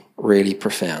really, really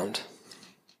profound.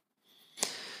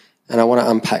 And I want to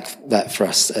unpack that for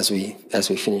us as we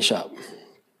finish up.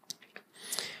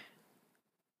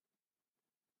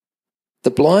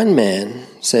 The blind man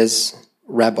says,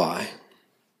 Rabbi,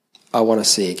 I want to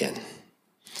see again.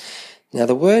 Now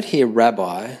the word here,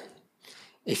 rabbi,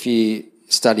 if you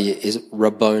study it, is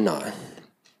Rabboni.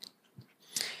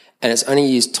 And it's only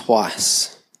used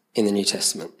twice in the New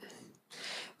Testament.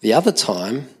 The other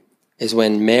time is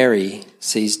when Mary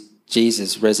sees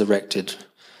Jesus resurrected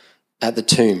at the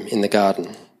tomb in the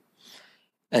garden.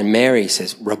 And Mary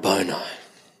says, Rabboni.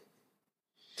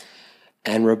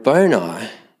 And Rabboni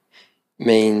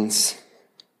means,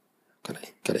 got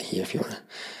it here if you want to.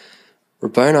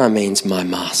 Rabboni means my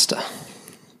master.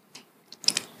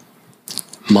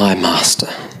 My master.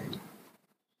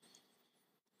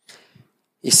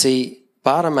 You see,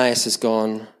 Bartimaeus has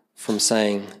gone from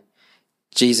saying,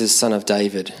 Jesus, son of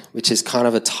David, which is kind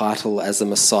of a title as the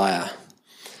Messiah.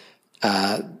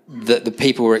 The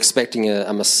people were expecting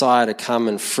a Messiah to come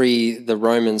and free the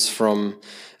Romans from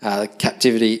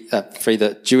captivity, free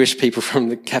the Jewish people from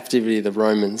the captivity of the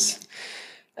Romans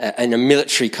in a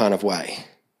military kind of way.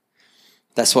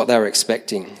 That's what they were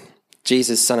expecting.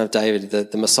 Jesus, son of David,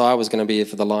 the Messiah was going to be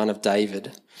for the line of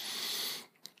David.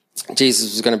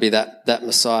 Jesus was going to be that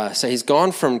Messiah. So he's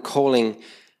gone from calling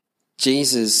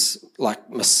Jesus like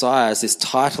Messiah as this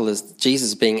title, as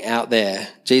Jesus being out there,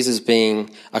 Jesus being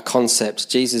a concept,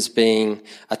 Jesus being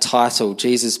a title,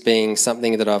 Jesus being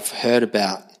something that I've heard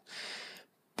about.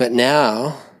 But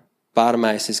now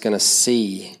Bartimaeus is going to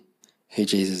see who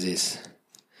Jesus is.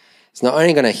 He's not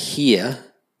only going to hear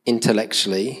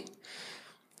intellectually,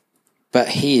 but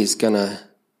he is going to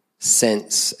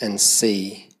sense and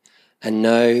see and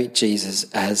know Jesus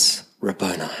as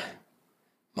Rabboni,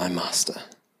 my master.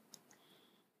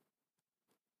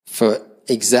 For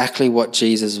exactly what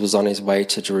Jesus was on his way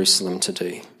to Jerusalem to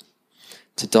do.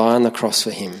 To die on the cross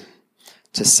for him,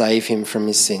 to save him from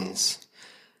his sins,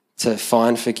 to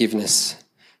find forgiveness,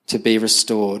 to be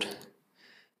restored,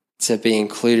 to be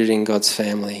included in God's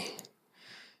family,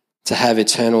 to have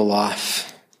eternal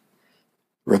life.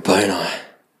 Rabboni.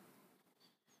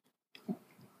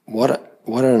 What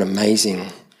an amazing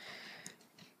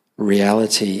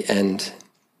reality and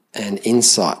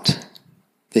insight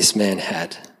this man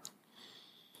had.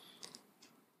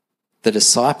 The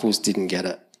disciples didn't get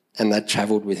it, and they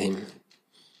travelled with him.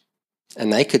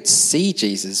 And they could see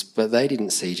Jesus, but they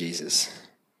didn't see Jesus.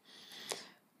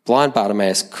 Blind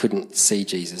Bartimaeus couldn't see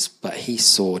Jesus, but he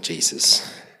saw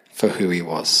Jesus for who he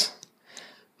was.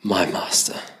 My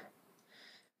master.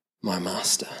 My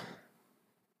master.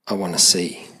 I want to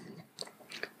see.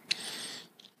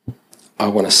 I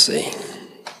want to see.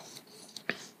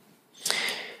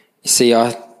 You see,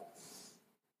 I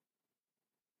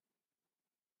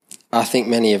think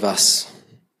many of us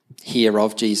hear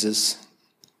of Jesus,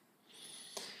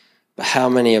 but how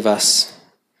many of us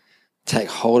take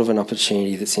hold of an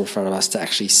opportunity that's in front of us to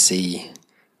actually see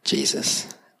Jesus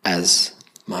as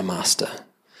my master?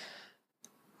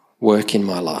 Work in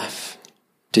my life.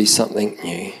 Do something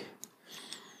new.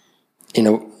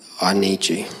 I need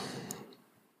you.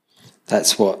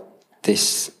 That's what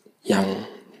this young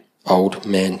old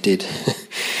man did.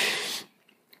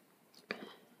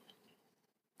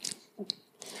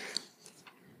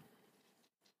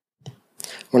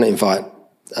 I want to invite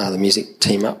the music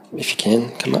team up, if you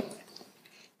can, come up.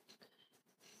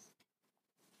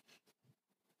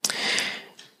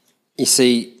 You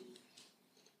see,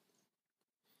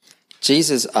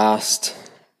 Jesus asked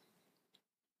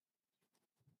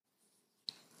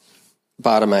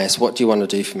Bartimaeus, what do you want to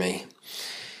do for me?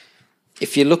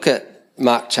 If you look at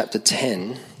Mark chapter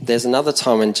 10, there's another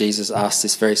time when Jesus asked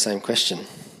this very same question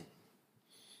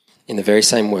in the very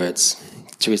same words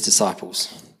to his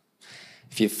disciples.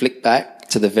 If you flick back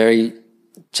to the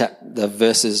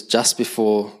verses just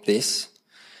before this,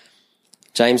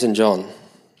 James and John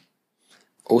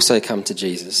also come to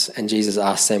Jesus, and Jesus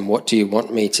asks them, what do you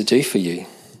want me to do for you?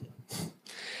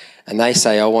 And they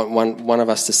say, I want one of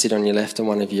us to sit on your left and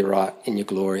one of your right in your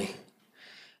glory.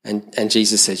 And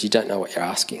Jesus says, you don't know what you're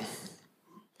asking.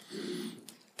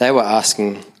 They were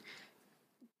asking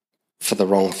for the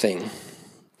wrong thing.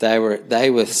 They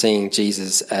were seeing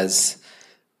Jesus as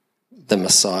the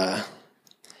Messiah,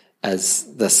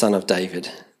 as the Son of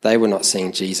David. They were not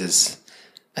seeing Jesus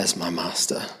as my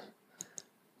master,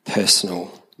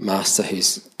 personal master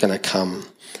who's going to come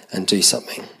and do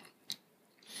something.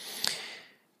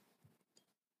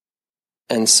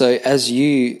 And so as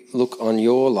you look on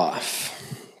your life,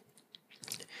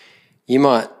 you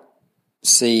might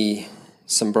see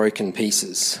some broken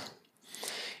pieces.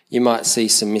 You might see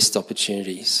some missed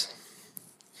opportunities.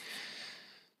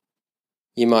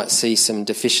 You might see some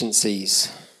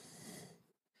deficiencies.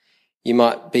 You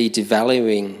might be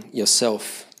devaluing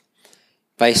yourself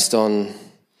based on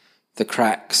the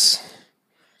cracks,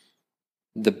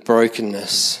 the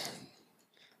brokenness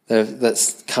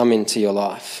that's come into your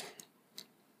life.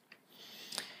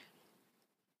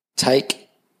 Take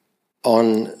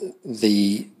on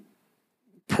the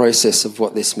process of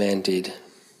what this man did,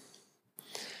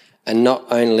 and not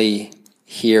only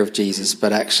hear of Jesus,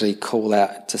 but actually call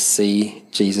out to see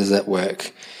Jesus at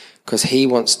work, because he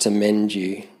wants to mend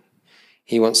you.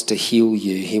 He wants to heal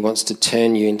you. He wants to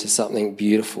turn you into something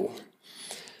beautiful.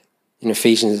 In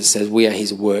Ephesians it says we are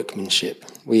his workmanship.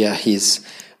 We are his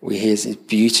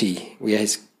beauty. We are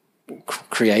his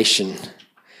creation,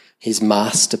 his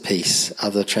masterpiece,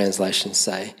 other translations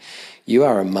say. You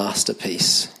are a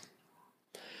masterpiece,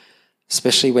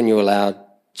 especially when you allow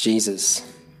Jesus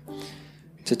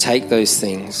to take those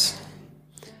things,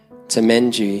 to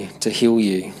mend you, to heal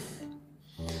you,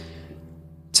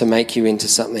 to make you into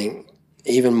something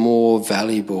even more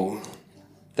valuable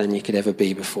than you could ever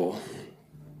be before.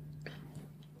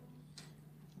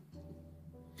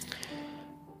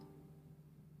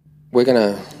 We're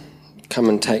going to come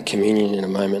and take communion in a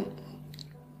moment.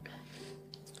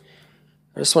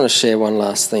 I just want to share one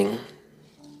last thing.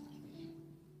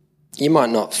 You might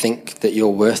not think that you're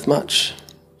worth much,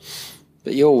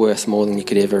 but you're worth more than you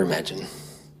could ever imagine.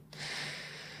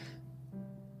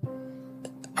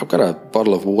 I've got a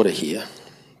bottle of water here.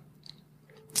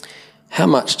 How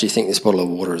much do you think this bottle of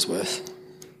water is worth?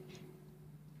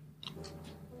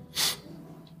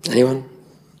 Anyone?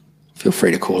 Feel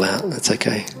free to call out, that's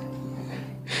okay.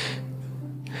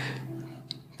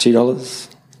 $2,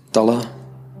 $1,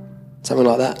 something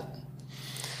like that.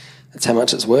 That's how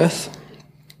much it's worth.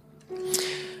 I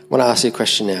want to ask you a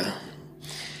question now.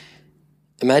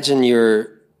 Imagine you're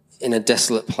in a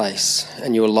desolate place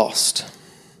and you're lost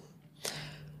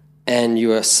and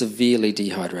you are severely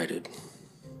dehydrated.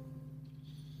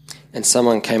 And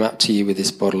someone came up to you with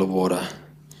this bottle of water.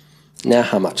 Now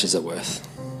how much is it worth?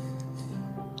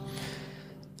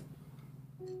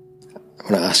 I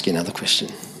want to ask you another question.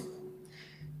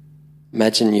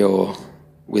 Imagine you're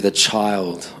with a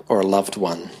child or a loved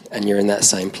one and you're in that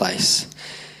same place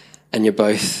and you're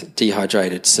both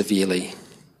dehydrated severely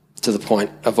to the point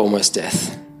of almost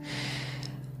death.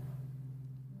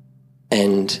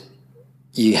 And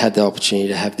you had the opportunity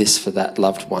to have this for that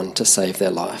loved one to save their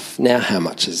life. Now how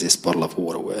much is this bottle of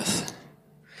water worth?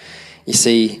 You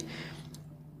see,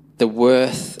 the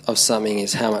worth of something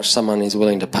is how much someone is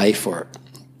willing to pay for it,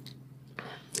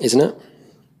 isn't it?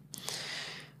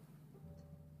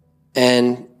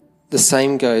 And the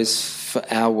same goes for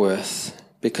our worth,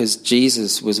 because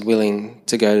Jesus was willing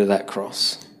to go to that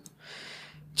cross.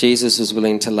 Jesus was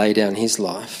willing to lay down his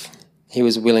life. He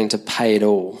was willing to pay it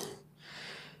all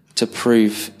to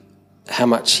prove how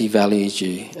much he values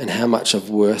you and how much of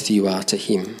worth you are to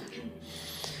him.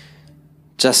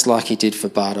 Just like he did for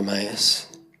Bartimaeus,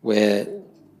 where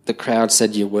the crowd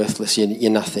said you're worthless,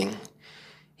 you're nothing.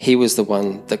 He was the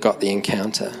one that got the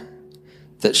encounter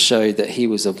that showed that he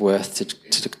was of worth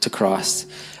to Christ.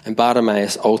 And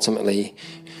Bartimaeus ultimately,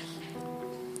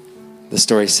 the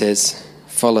story says,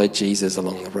 followed Jesus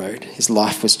along the road. His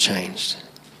life was changed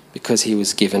because he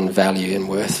was given value and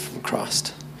worth from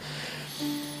Christ.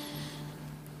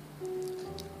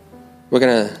 We're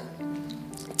going to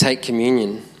take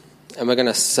communion and we're going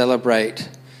to celebrate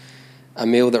a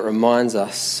meal that reminds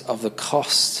us of the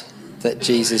cost that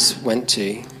Jesus went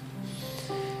to,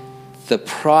 the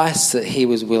price that he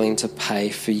was willing to pay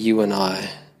for you and I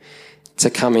to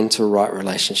come into a right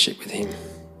relationship with him,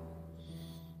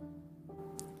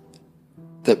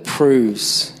 that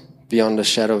proves beyond a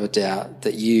shadow of a doubt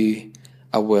that you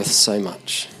are worth so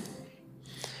much,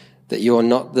 that you are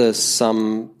not the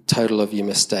sum total of your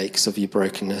mistakes, of your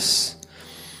brokenness,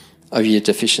 of your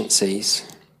deficiencies,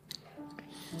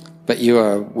 but you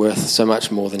are worth so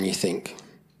much more than you think.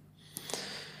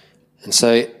 And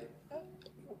so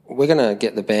we're going to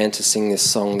get the band to sing this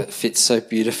song that fits so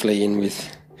beautifully in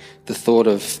with the thought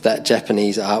of that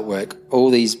Japanese artwork, all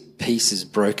these pieces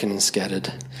broken and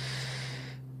scattered,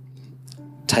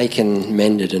 taken,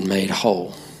 mended and made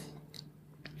whole.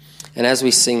 And as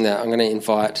we sing that, I'm going to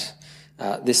invite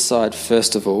this side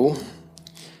first of all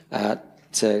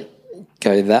to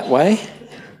go that way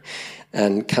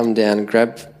and come down and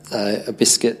grab a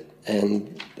biscuit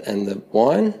and the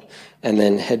wine, and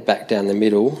then head back down the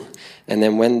middle. And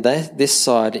then when this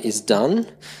side is done,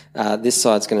 this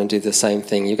side's going to do the same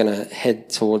thing. You're going to head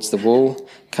towards the wall,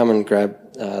 come and grab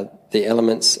the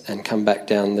elements and come back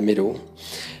down the middle.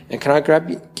 And can I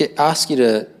ask you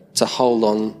to hold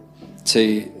on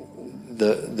to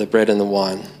the bread and the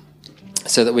wine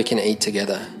so that we can eat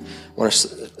together. I want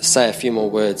to say a few more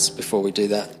words before we do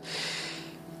that.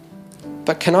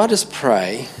 But can I just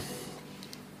pray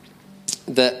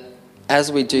that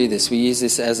as we do this, we use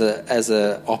this as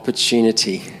a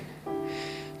opportunity,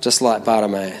 just like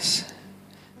Bartimaeus,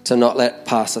 to not let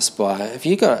pass us by. Have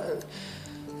you got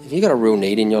a real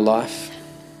need in your life?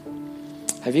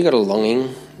 Have you got a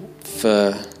longing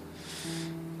for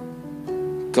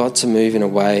God to move in a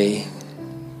way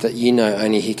that you know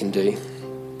only he can do?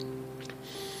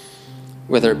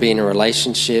 Whether it be in a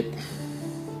relationship,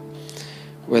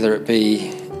 whether it be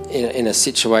in a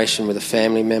situation with a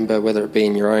family member, whether it be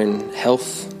in your own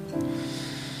health.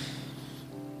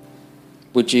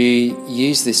 Would you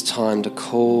use this time to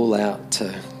call out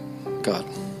to God?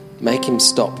 Make him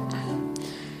stop.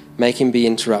 Make him be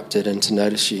interrupted and to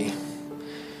notice you.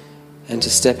 And to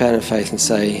step out in faith and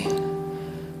say,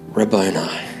 Rabboni,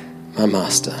 my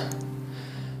master,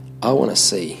 I want to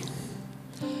see.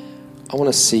 I want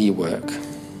to see you work.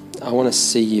 I want to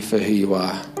see you for who you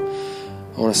are.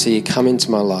 I want to see you come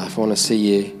into my life. I want to see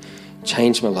you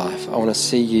change my life. I want to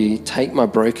see you take my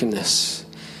brokenness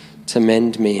to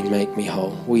mend me and make me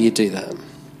whole. Will you do that?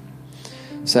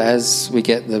 So as we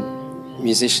get the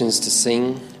musicians to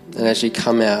sing and as you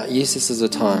come out, use this as a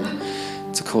time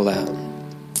to call out.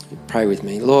 Pray with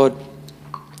me. Lord,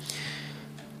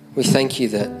 we thank you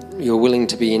that you're willing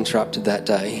to be interrupted that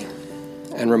day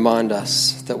and remind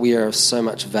us that we are of so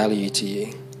much value to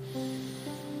you,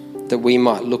 that we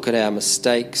might look at our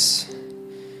mistakes,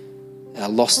 our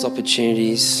lost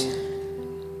opportunities,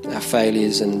 our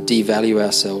failures and devalue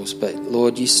ourselves. But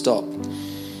Lord, you stop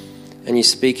and you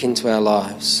speak into our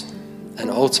lives, and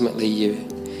ultimately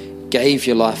you gave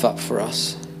your life up for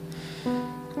us.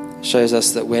 Shows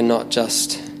us that we're not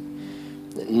just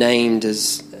named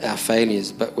as our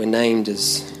failures, but we're named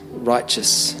as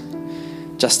righteous,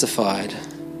 justified,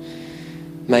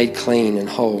 made clean and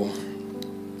whole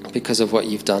because of what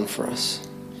you've done for us.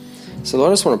 So Lord,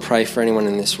 I just want to pray for anyone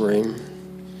in this room.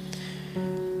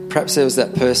 Perhaps there was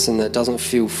that person that doesn't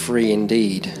feel free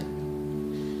indeed.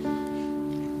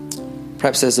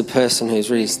 Perhaps there's a person who's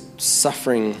really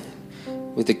suffering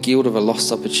with the guilt of a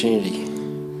lost opportunity.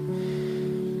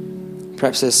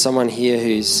 Perhaps there's someone here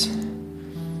who's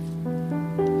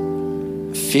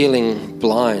feeling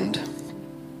blind,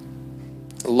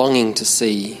 longing to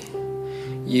see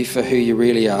you for who you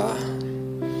really are.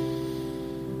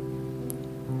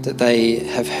 That they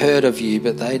have heard of you,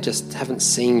 but they just haven't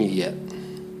seen you yet.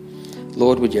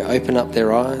 Lord, would you open up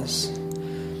their eyes?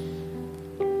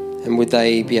 And would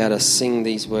they be able to sing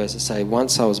these words that say,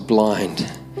 once I was blind,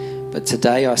 but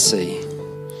today I see.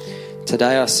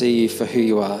 Today I see you for who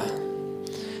you are.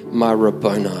 My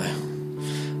Rabboni,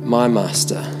 my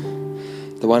Master,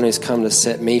 the one who's come to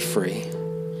set me free,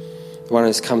 the one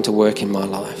who's come to work in my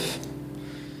life.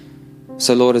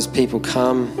 So Lord, as people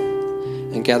come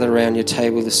and gather around your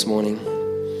table this morning,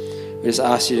 we just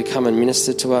ask you to come and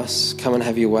minister to us, come and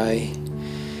have your way.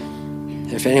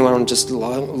 And if anyone just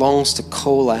longs to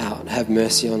call out, have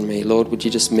mercy on me, Lord, would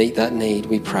you just meet that need,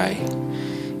 we pray.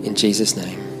 In Jesus'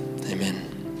 name, amen.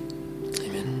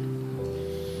 Amen.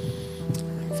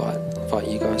 I invite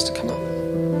you guys to come up.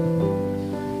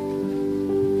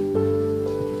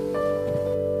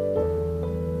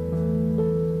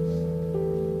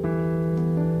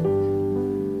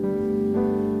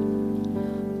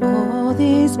 All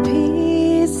these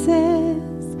pieces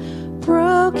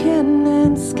broken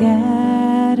and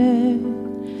scattered,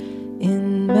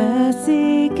 in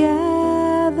mercy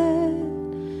gathered,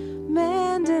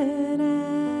 mended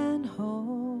and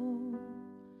whole.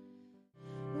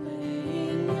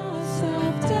 Laying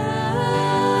yourself down,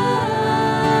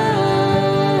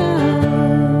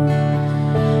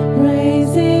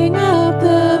 raising up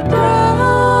the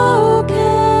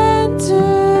broken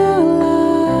to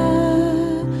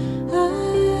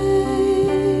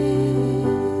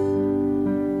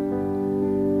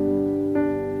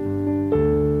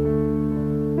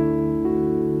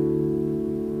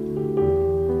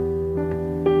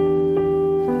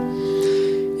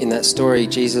that story,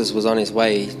 Jesus was on his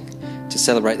way to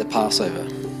celebrate the Passover.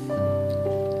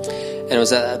 And it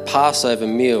was at that Passover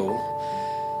meal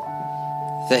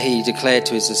that he declared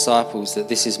to his disciples that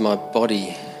this is my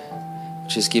body,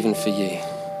 which is given for you.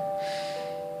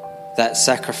 That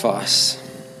sacrifice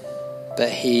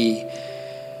that he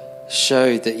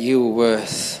showed that you were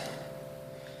worth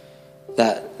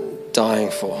that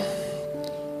dying for.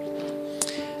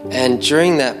 And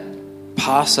during that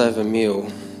Passover meal,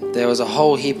 there was a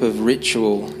whole heap of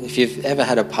ritual. If you've ever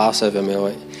had a Passover meal,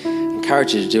 I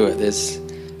encourage you to do it. There's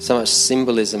so much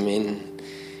symbolism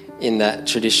in that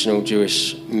traditional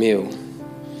Jewish meal.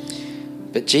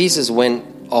 But Jesus went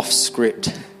off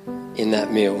script in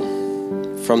that meal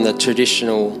from the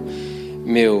traditional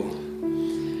meal.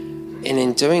 And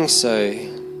in doing so,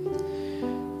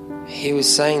 he was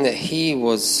saying that he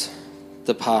was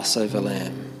the Passover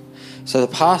lamb. So the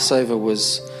Passover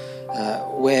was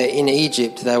where in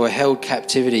Egypt they were held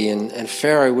captivity and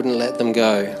Pharaoh wouldn't let them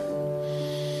go.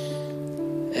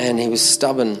 And he was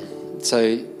stubborn.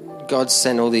 So God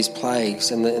sent all these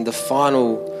plagues, and the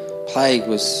final plague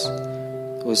was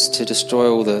to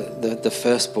destroy all the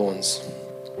firstborns.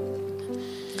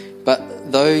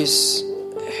 But those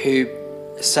who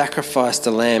sacrificed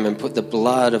a lamb and put the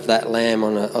blood of that lamb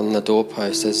on the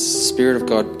doorpost, as the Spirit of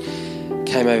God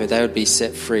came over, they would be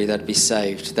set free, they'd be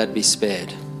saved, they'd be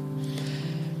spared.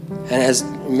 And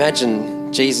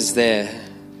imagine Jesus there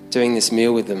doing this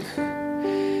meal with them.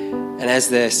 And as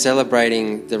they're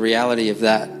celebrating the reality of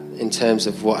that in terms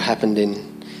of what happened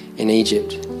in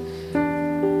Egypt,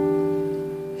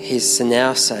 he's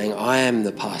now saying, I am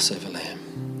the Passover lamb.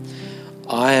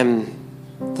 I am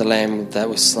the lamb that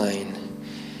was slain.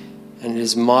 And it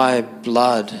is my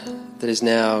blood that is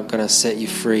now going to set you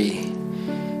free,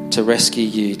 to rescue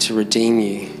you, to redeem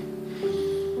you.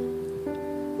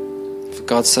 For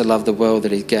God so loved the world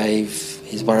that he gave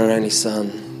his one and only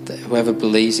Son, that whoever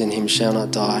believes in him shall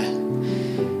not die,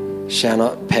 shall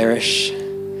not perish,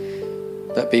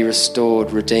 but be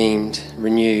restored, redeemed,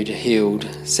 renewed, healed,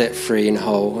 set free and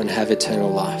whole, and have eternal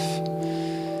life.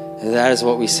 And that is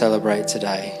what we celebrate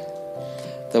today.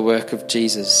 The work of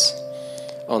Jesus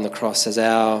on the cross as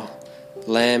our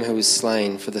Lamb who was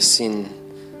slain for the sin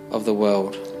of the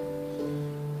world.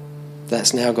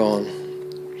 That's now gone.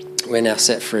 We're now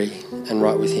set free and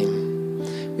right with him.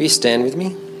 Will you stand with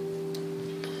me?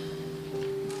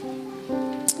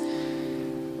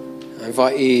 I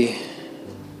invite you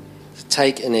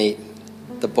take and eat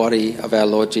the body of our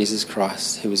Lord Jesus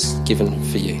Christ, who was given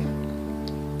for you.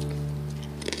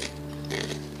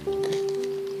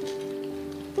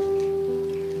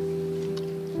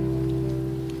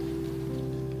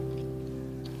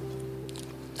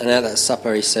 And at that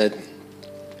supper he said,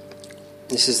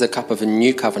 "This is the cup of a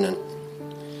new covenant.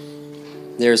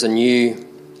 There is a new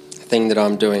thing that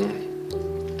I'm doing,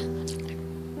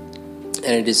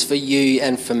 and it is for you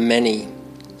and for many.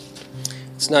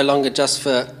 It's no longer just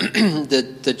for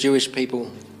the Jewish people,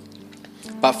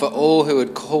 but for all who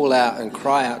would call out and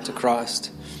cry out to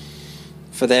Christ,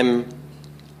 for them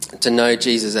to know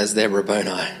Jesus as their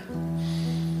Rabboni."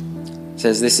 It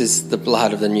says, "This is the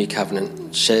blood of the new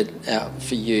covenant shed out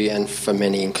for you and for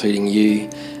many, including you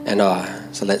and I."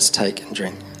 So let's take and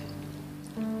drink.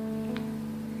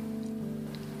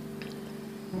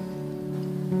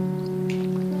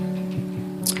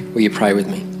 Will you pray with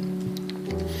me?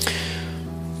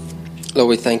 Lord,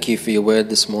 we thank you for your word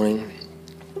this morning.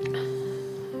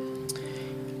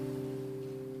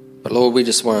 But Lord, we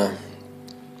just want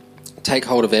to take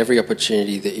hold of every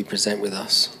opportunity that you present with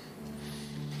us.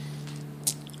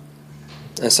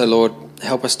 And so, Lord,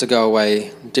 help us to go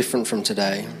away different from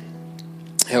today.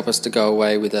 Help us to go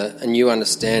away with a new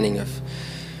understanding of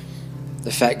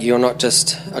the fact you're not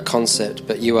just a concept,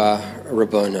 but you are a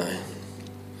Rabboni,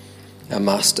 our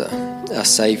Master, our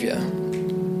Saviour,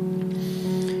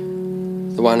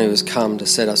 the one who has come to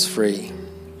set us free,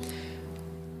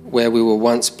 where we were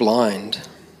once blind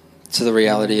to the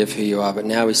reality of who you are, but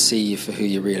now we see you for who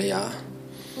you really are,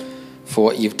 for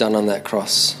what you've done on that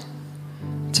cross,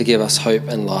 to give us hope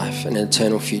and life, an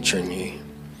eternal future in you.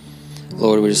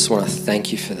 Lord, we just want to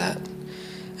thank you for that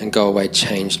and go away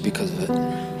changed because of it.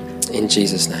 In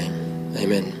Jesus' name,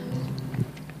 amen.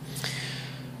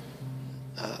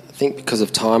 I think because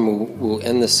of time we'll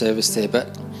end the service there,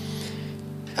 but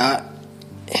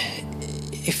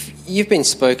if you've been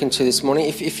spoken to this morning,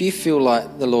 if you feel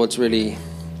like the Lord's really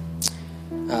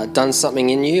done something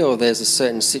in you, or there's a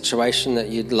certain situation that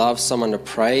you'd love someone to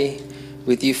pray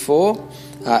with you for,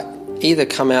 either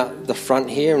come out the front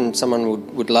here and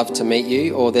someone would love to meet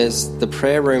you, or there's the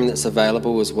prayer room that's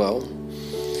available as well.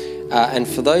 And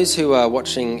for those who are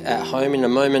watching at home, in a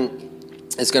moment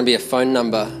there's going to be a phone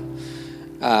number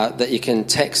that you can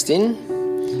text in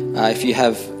if you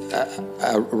have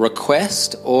a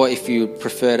request, or if you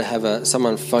prefer to have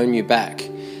someone phone you back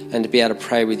and to be able to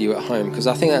pray with you at home, because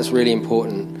I think that's really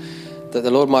important, that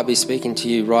the Lord might be speaking to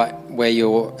you right where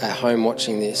you're at home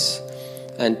watching this.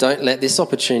 And don't let this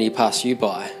opportunity pass you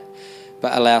by,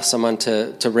 but allow someone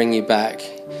to ring you back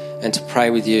and to pray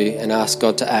with you and ask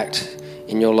God to act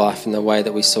in your life in the way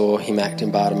that we saw him act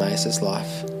in Bartimaeus'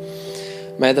 life.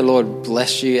 May the Lord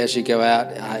bless you as you go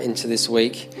out into this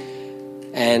week,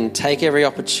 and take every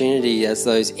opportunity as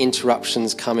those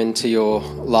interruptions come into your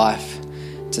life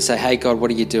to say, "Hey God,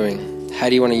 what are you doing? How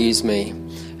do you want to use me?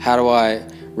 How do I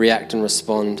react and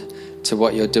respond to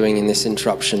what you're doing in this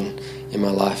interruption in my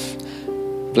life?"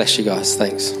 Bless you guys.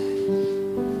 Thanks.